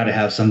 you've got to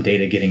have some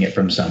data getting it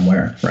from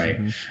somewhere, right?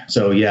 Mm-hmm.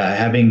 So yeah,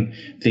 having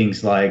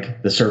things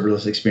like the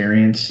serverless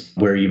experience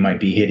where you might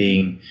be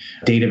hitting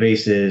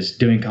databases,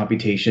 doing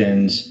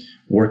computations,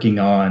 working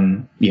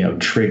on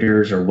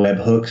triggers or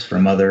webhooks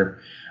from other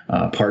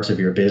parts of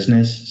your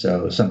business.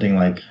 So something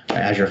like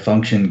Azure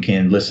Function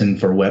can listen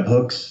for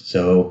webhooks.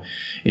 So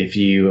if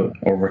you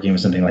are working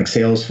with something like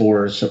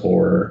Salesforce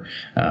or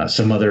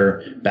some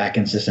other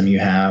backend system you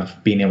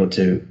have, being able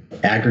to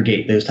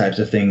aggregate those types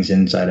of things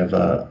inside of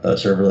a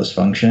serverless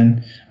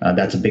function,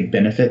 that's a big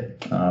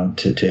benefit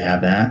to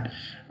have that.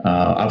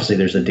 Obviously,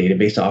 there's the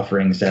database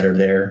offerings that are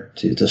there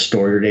to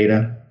store your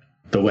data.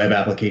 The web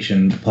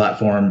application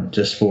platform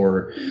just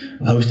for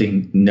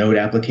hosting Node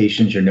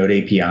applications, your Node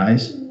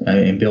APIs,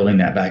 and building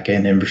that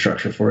backend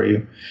infrastructure for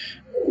you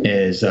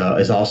is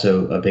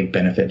also a big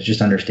benefit. Just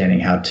understanding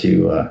how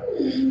to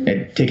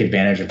take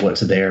advantage of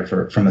what's there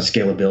from a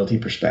scalability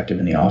perspective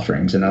in the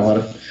offerings. And a lot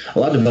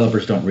of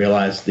developers don't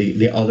realize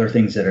the other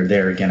things that are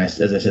there. Again,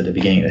 as I said at the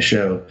beginning of the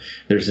show,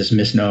 there's this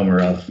misnomer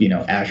of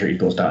Azure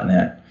equals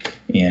 .NET,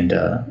 and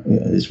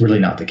it's really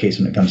not the case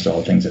when it comes to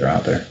all the things that are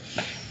out there.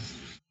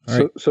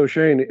 Right. So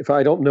Shane, if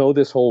I don't know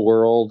this whole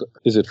world,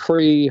 is it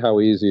free? How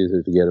easy is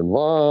it to get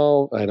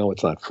involved? I know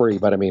it's not free,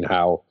 but I mean,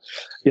 how,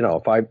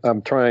 if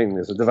I'm trying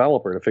as a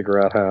developer to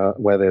figure out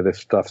whether this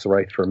stuff's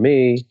right for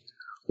me,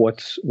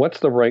 what's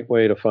the right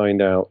way to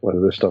find out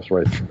whether this stuff's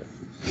right for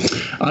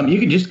me? You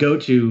can just go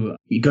to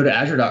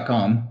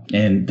azure.com,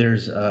 and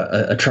there's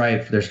a try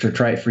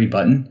it free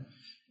button,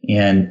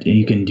 and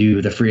you can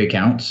do the free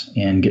accounts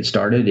and get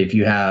started. If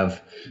you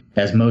have,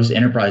 as most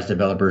enterprise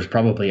developers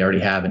probably already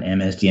have, an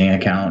MSDN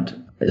account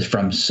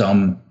from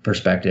some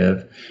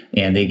perspective,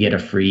 and they get a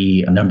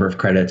free number of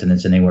credits, and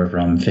it's anywhere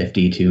from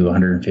 $50 to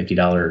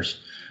 $150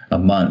 a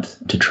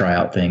month to try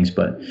out things.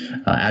 But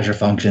Azure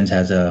Functions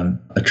has a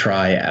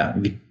try.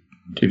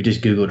 If you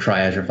just Google try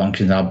Azure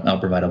Functions, I'll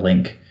provide a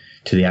link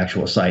to the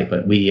actual site,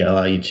 but we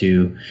allow you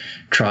to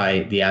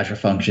try the Azure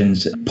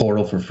Functions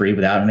portal for free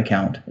without an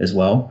account as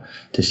well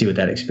to see what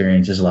that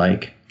experience is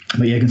like.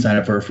 But you can sign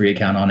up for a free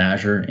account on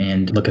Azure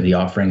and look at the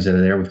offerings that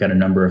are there. We've got a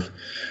number of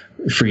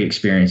free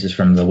experiences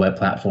from the web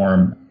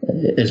platform,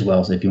 as well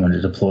as if you want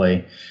to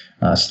deploy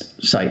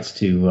sites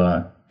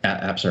to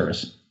app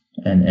service,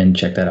 and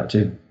check that out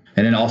too.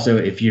 And then also,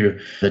 if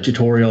the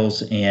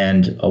tutorials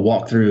and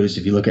walkthroughs,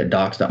 if you look at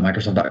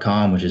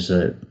docs.microsoft.com, which is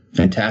a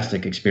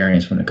fantastic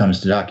experience when it comes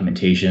to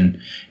documentation.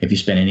 If you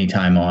spend any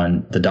time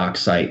on the Docs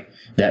site,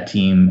 that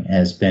team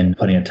has been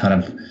putting a ton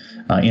of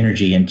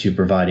energy into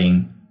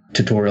providing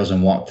tutorials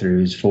and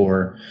walkthroughs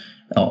for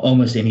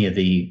almost any of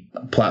the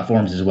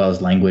platforms as well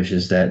as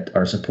languages that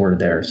are supported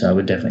there. So I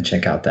would definitely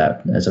check out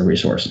that as a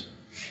resource.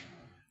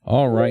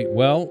 All right.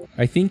 Well,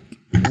 I think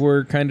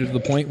we're kind of to the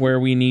point where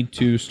we need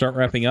to start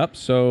wrapping up.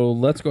 So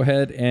let's go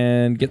ahead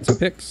and get some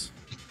picks.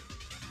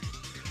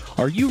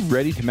 Are you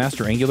ready to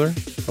master Angular?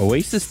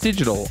 Oasis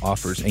Digital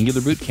offers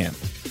Angular Bootcamp,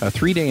 a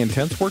 3-day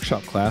intense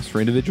workshop class for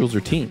individuals or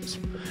teams.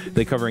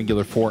 They cover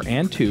Angular 4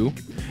 and 2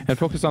 and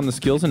focus on the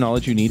skills and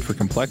knowledge you need for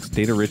complex,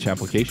 data-rich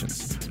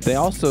applications. They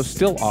also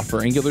still offer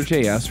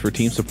AngularJS for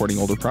teams supporting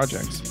older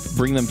projects.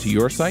 Bring them to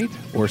your site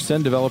or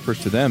send developers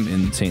to them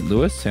in St.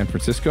 Louis, San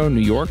Francisco,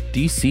 New York,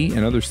 DC,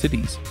 and other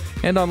cities,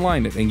 and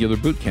online at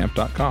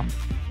angularbootcamp.com.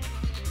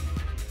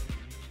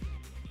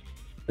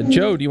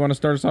 Joe, do you want to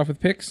start us off with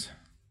picks?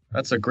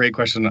 That's a great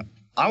question.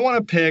 I want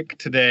to pick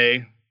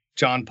today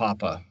John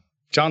Papa.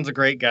 John's a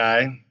great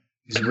guy.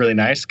 He's a really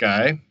nice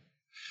guy.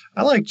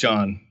 I like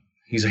John.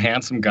 He's a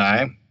handsome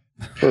guy.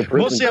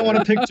 Mostly I want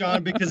to pick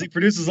John because he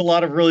produces a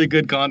lot of really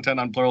good content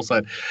on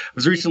Pluralsight. I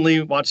was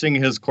recently watching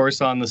his course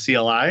on the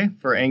CLI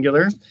for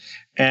Angular,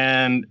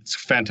 and it's a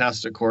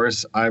fantastic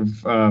course.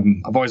 I've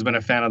always been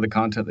a fan of the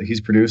content that he's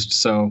produced,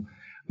 so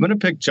I'm going to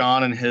pick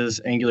John and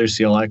his Angular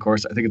CLI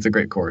course. I think it's a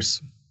great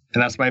course.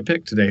 And that's my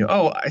pick today.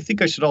 Oh, I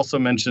think I should also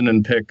mention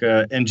and pick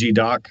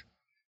ngDoc,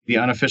 the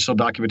unofficial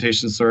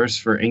documentation source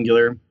for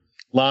Angular.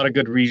 A lot of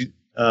good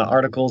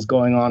articles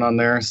going on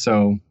there,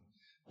 so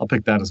I'll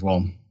pick that as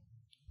well.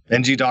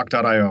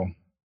 ngdoc.io.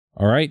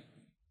 All right.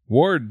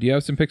 Ward, do you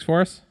have some picks for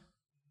us?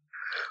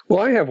 Well,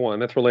 I have one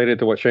that's related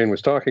to what Shane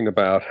was talking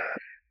about.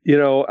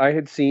 I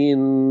had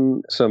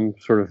seen some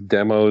sort of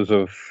demos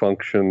of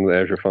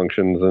Azure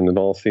Functions, and it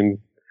all seemed,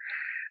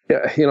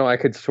 I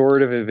could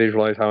sort of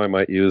visualize how I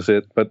might use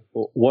it. But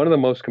one of the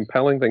most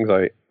compelling things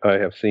I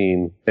have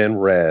seen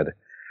and read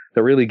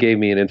that really gave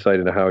me an insight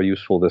into how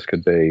useful this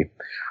could be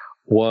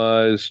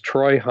was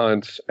Troy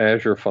Hunt's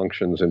Azure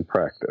Functions in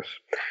Practice.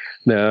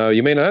 Now,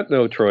 you may not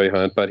know Troy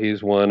Hunt, but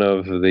he's one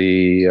of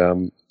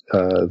the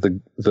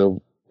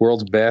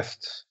world's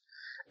best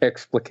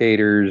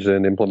explicators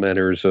and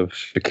implementers of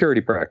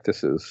security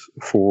practices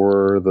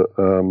for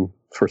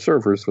for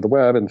servers, for the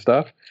web and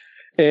stuff.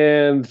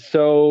 And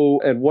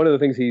one of the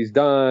things he's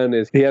done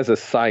is he has a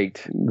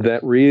site that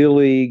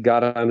really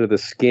got under the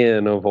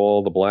skin of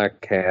all the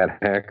black hat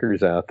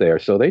hackers out there.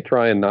 So they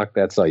try and knock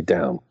that site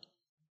down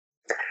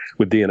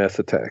with DNS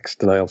attacks,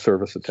 denial of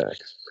service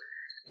attacks.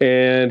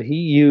 And he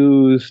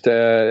used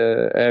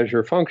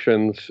Azure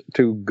Functions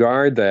to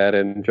guard that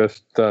and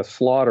just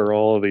slaughter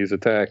all of these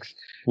attacks,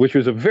 which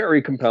was a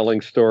very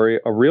compelling story,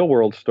 a real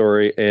world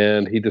story.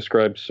 And he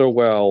described so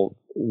well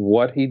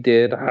what he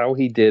did, how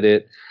he did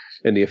it,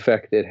 and the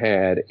effect it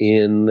had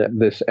in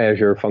this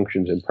Azure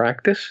Functions in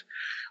Practice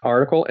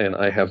article. And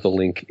I have the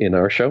link in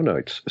our show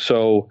notes.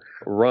 So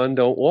run,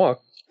 don't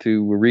walk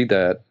to read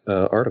that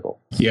article.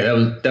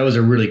 Yeah, that was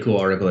a really cool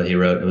article that he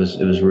wrote. It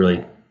was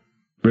really,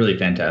 really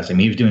fantastic. I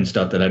mean, he was doing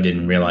stuff that I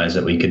didn't realize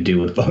that we could do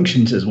with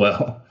functions as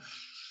well.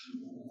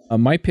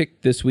 My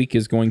pick this week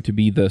is going to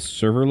be the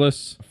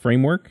serverless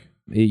framework.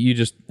 You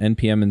just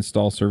npm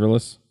install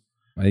serverless.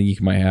 I think you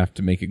might have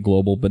to make it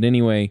global. But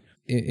anyway,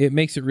 it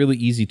makes it really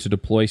easy to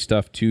deploy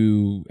stuff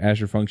to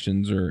Azure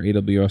Functions or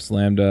AWS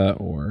Lambda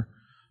or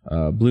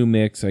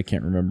Bluemix. I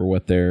can't remember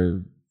what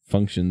their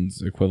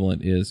functions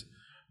equivalent is.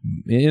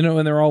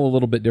 And they're all a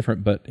little bit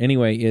different. But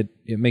anyway,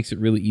 it makes it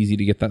really easy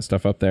to get that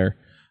stuff up there.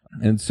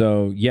 And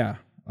so, yeah,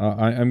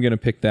 I'm going to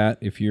pick that.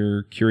 If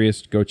you're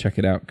curious, go check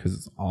it out because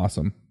it's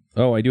awesome.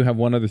 Oh, I do have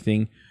one other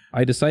thing.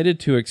 I decided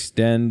to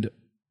extend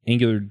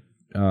Angular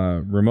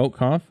Remote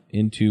Conf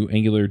into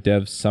Angular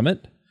Dev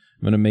Summit.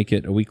 I'm going to make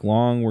it a week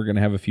long. We're going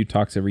to have a few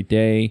talks every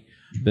day.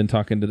 Been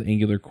talking to the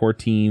Angular core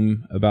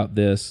team about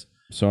this,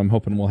 so I'm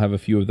hoping we'll have a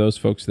few of those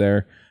folks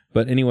there.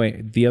 But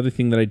anyway, the other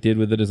thing that I did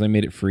with it is I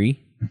made it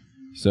free.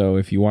 So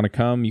if you want to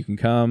come, you can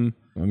come.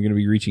 I'm going to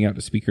be reaching out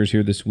to speakers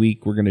here this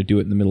week. We're going to do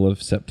it in the middle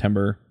of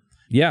September.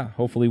 Yeah,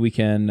 hopefully we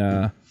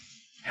can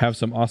have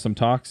some awesome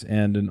talks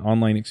and an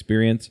online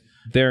experience.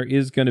 There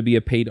is going to be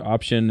a paid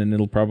option, and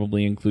it'll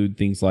probably include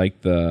things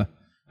like the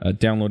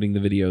downloading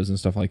the videos and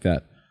stuff like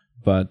that.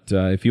 But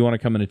if you want to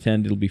come and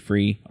attend, it'll be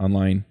free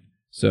online.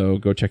 So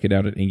go check it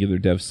out at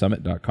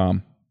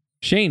angulardevsummit.com.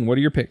 Shane, what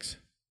are your picks?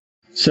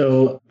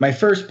 So my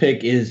first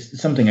pick is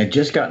something I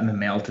just got in the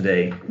mail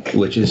today,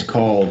 which is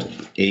called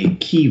a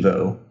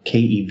Kevo,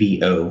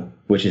 Kevo,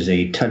 which is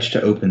a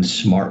touch-to-open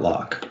smart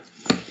lock.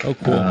 Oh,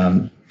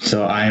 cool.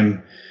 So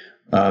I'm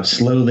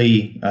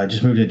slowly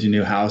just moved into a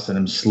new house, and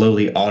I'm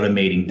slowly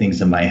automating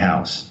things in my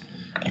house.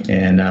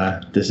 And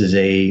this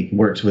is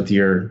works with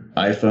your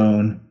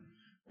iPhone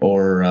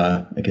or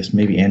I guess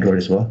maybe Android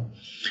as well.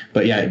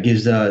 But yeah, it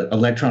gives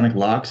electronic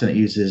locks, and it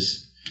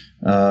uses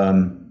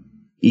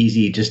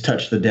easy, just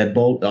touch the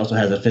deadbolt. It also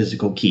has a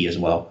physical key as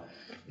well.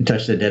 You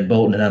touch the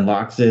deadbolt and it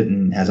unlocks it,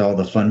 and has all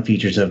the fun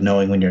features of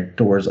knowing when your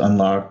door is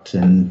unlocked,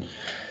 and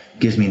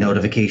gives me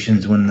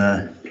notifications when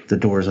the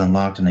door is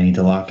unlocked and I need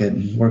to lock it,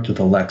 and worked with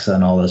Alexa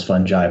and all those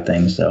fun Jive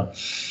things. So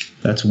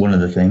that's one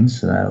of the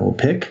things that I will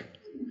pick.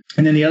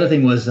 And then the other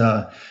thing was,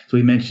 so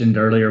we mentioned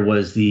earlier,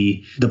 was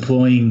the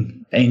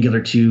deploying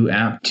Angular 2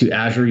 app to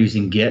Azure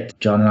using Git.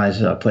 John and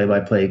I's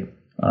play-by-play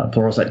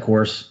Pluralsight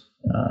course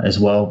as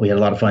well. We had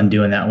a lot of fun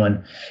doing that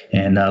one,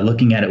 and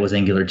looking at it was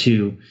Angular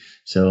 2.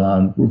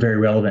 So we're very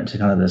relevant to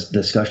kind of this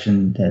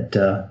discussion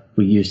that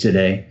we use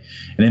today.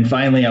 And then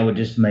finally, I would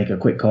just make a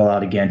quick call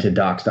out again to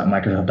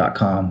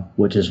docs.microsoft.com,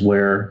 which is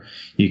where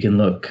you can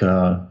look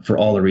for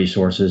all the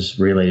resources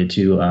related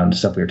to the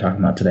stuff we were talking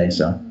about today.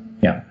 So,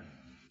 yeah.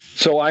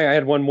 So I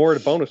had one more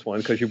bonus one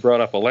because you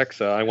brought up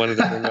Alexa. I wanted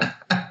to bring up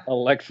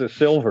Alexa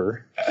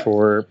Silver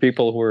for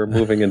people who are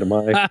moving into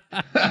my...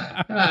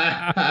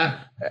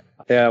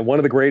 Yeah, one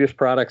of the greatest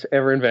products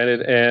ever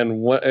invented. And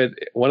one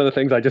of the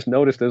things I just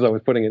noticed as I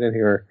was putting it in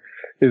here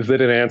is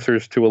that it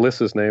answers to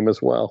Alyssa's name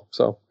as well.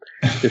 So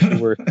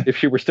if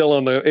she were still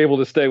able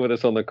to stay with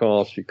us on the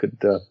call, she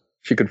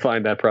could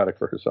find that product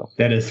for herself.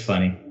 That is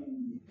funny.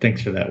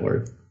 Thanks for that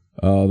word.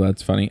 Oh,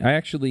 that's funny. I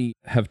actually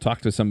have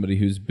talked to somebody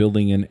who's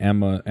building an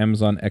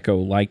Amazon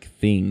Echo-like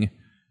thing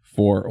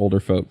for older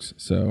folks.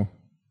 So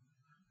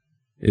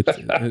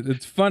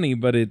it's funny,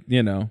 but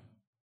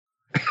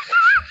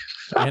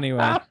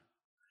anyway.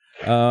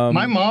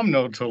 My mom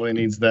totally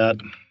needs that.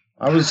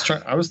 I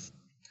was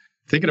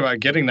thinking about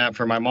getting that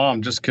for my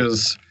mom just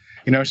because,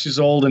 she's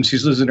old and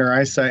she's losing her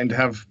eyesight, and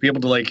to be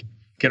able to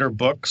get her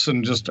books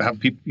and just have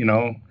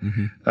people,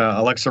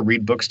 Alexa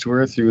read books to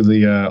her through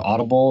the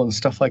Audible and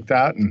stuff like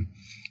that, and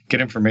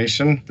get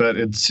information. But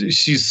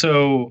she's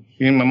so,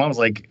 my mom's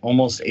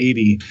almost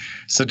 80.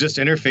 So just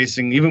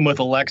interfacing, even with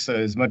Alexa,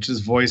 as much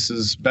as voice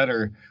is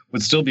better,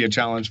 would still be a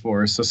challenge for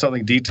her. So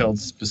something detailed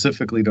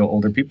specifically to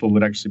older people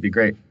would actually be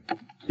great.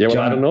 Yeah, well,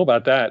 John, I don't know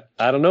about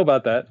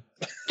that.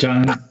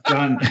 John,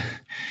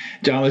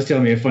 John was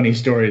telling me a funny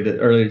story that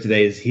earlier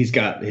today is he's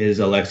got his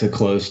Alexa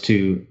close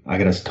to, I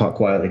got to talk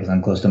quietly because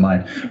I'm close to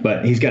mine,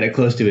 but he's got it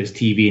close to his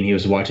TV and he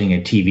was watching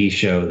a TV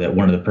show that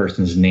one of the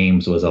person's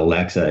names was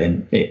Alexa.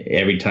 And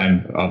every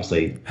time,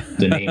 obviously,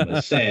 the name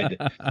was said,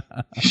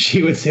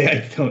 she would say,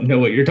 I don't know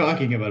what you're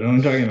talking about. I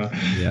don't know what I'm talking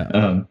about. Yeah.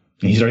 And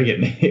he started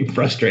getting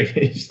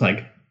frustrated. He's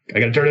like, I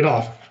got to turn it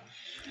off.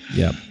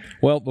 Yeah.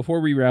 Well,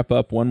 before we wrap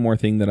up, one more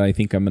thing that I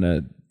think I'm going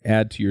to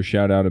add to your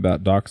shout out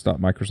about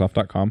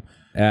docs.microsoft.com.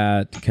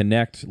 At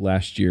Connect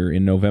last year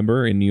in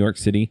November in New York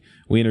City,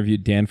 we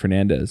interviewed Dan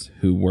Fernandez,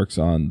 who works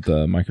on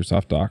the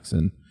Microsoft Docs.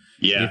 And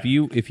if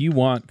you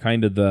want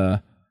kind of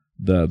the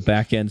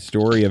back end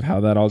story of how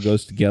that all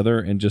goes together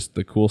and just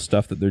the cool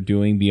stuff that they're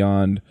doing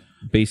beyond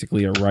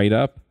basically a write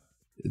up,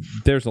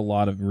 there's a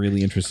lot of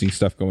really interesting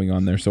stuff going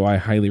on there. So I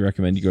highly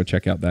recommend you go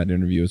check out that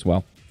interview as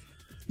well.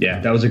 Yeah,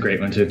 that was a great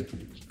one too.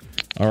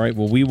 All right,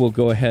 well, we will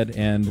go ahead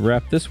and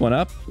wrap this one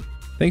up.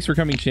 Thanks for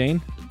coming,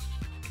 Shane.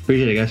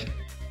 Appreciate it, guys.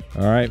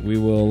 All right, we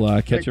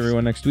will catch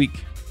everyone next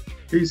week.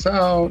 Peace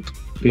out.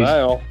 Peace. Bye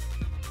all.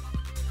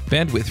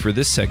 Bandwidth for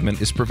this segment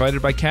is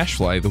provided by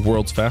CacheFly, the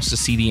world's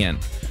fastest CDN.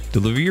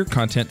 Deliver your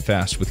content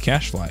fast with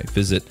CacheFly.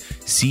 Visit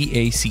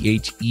CacheFly.com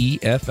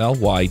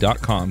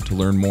to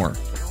learn more.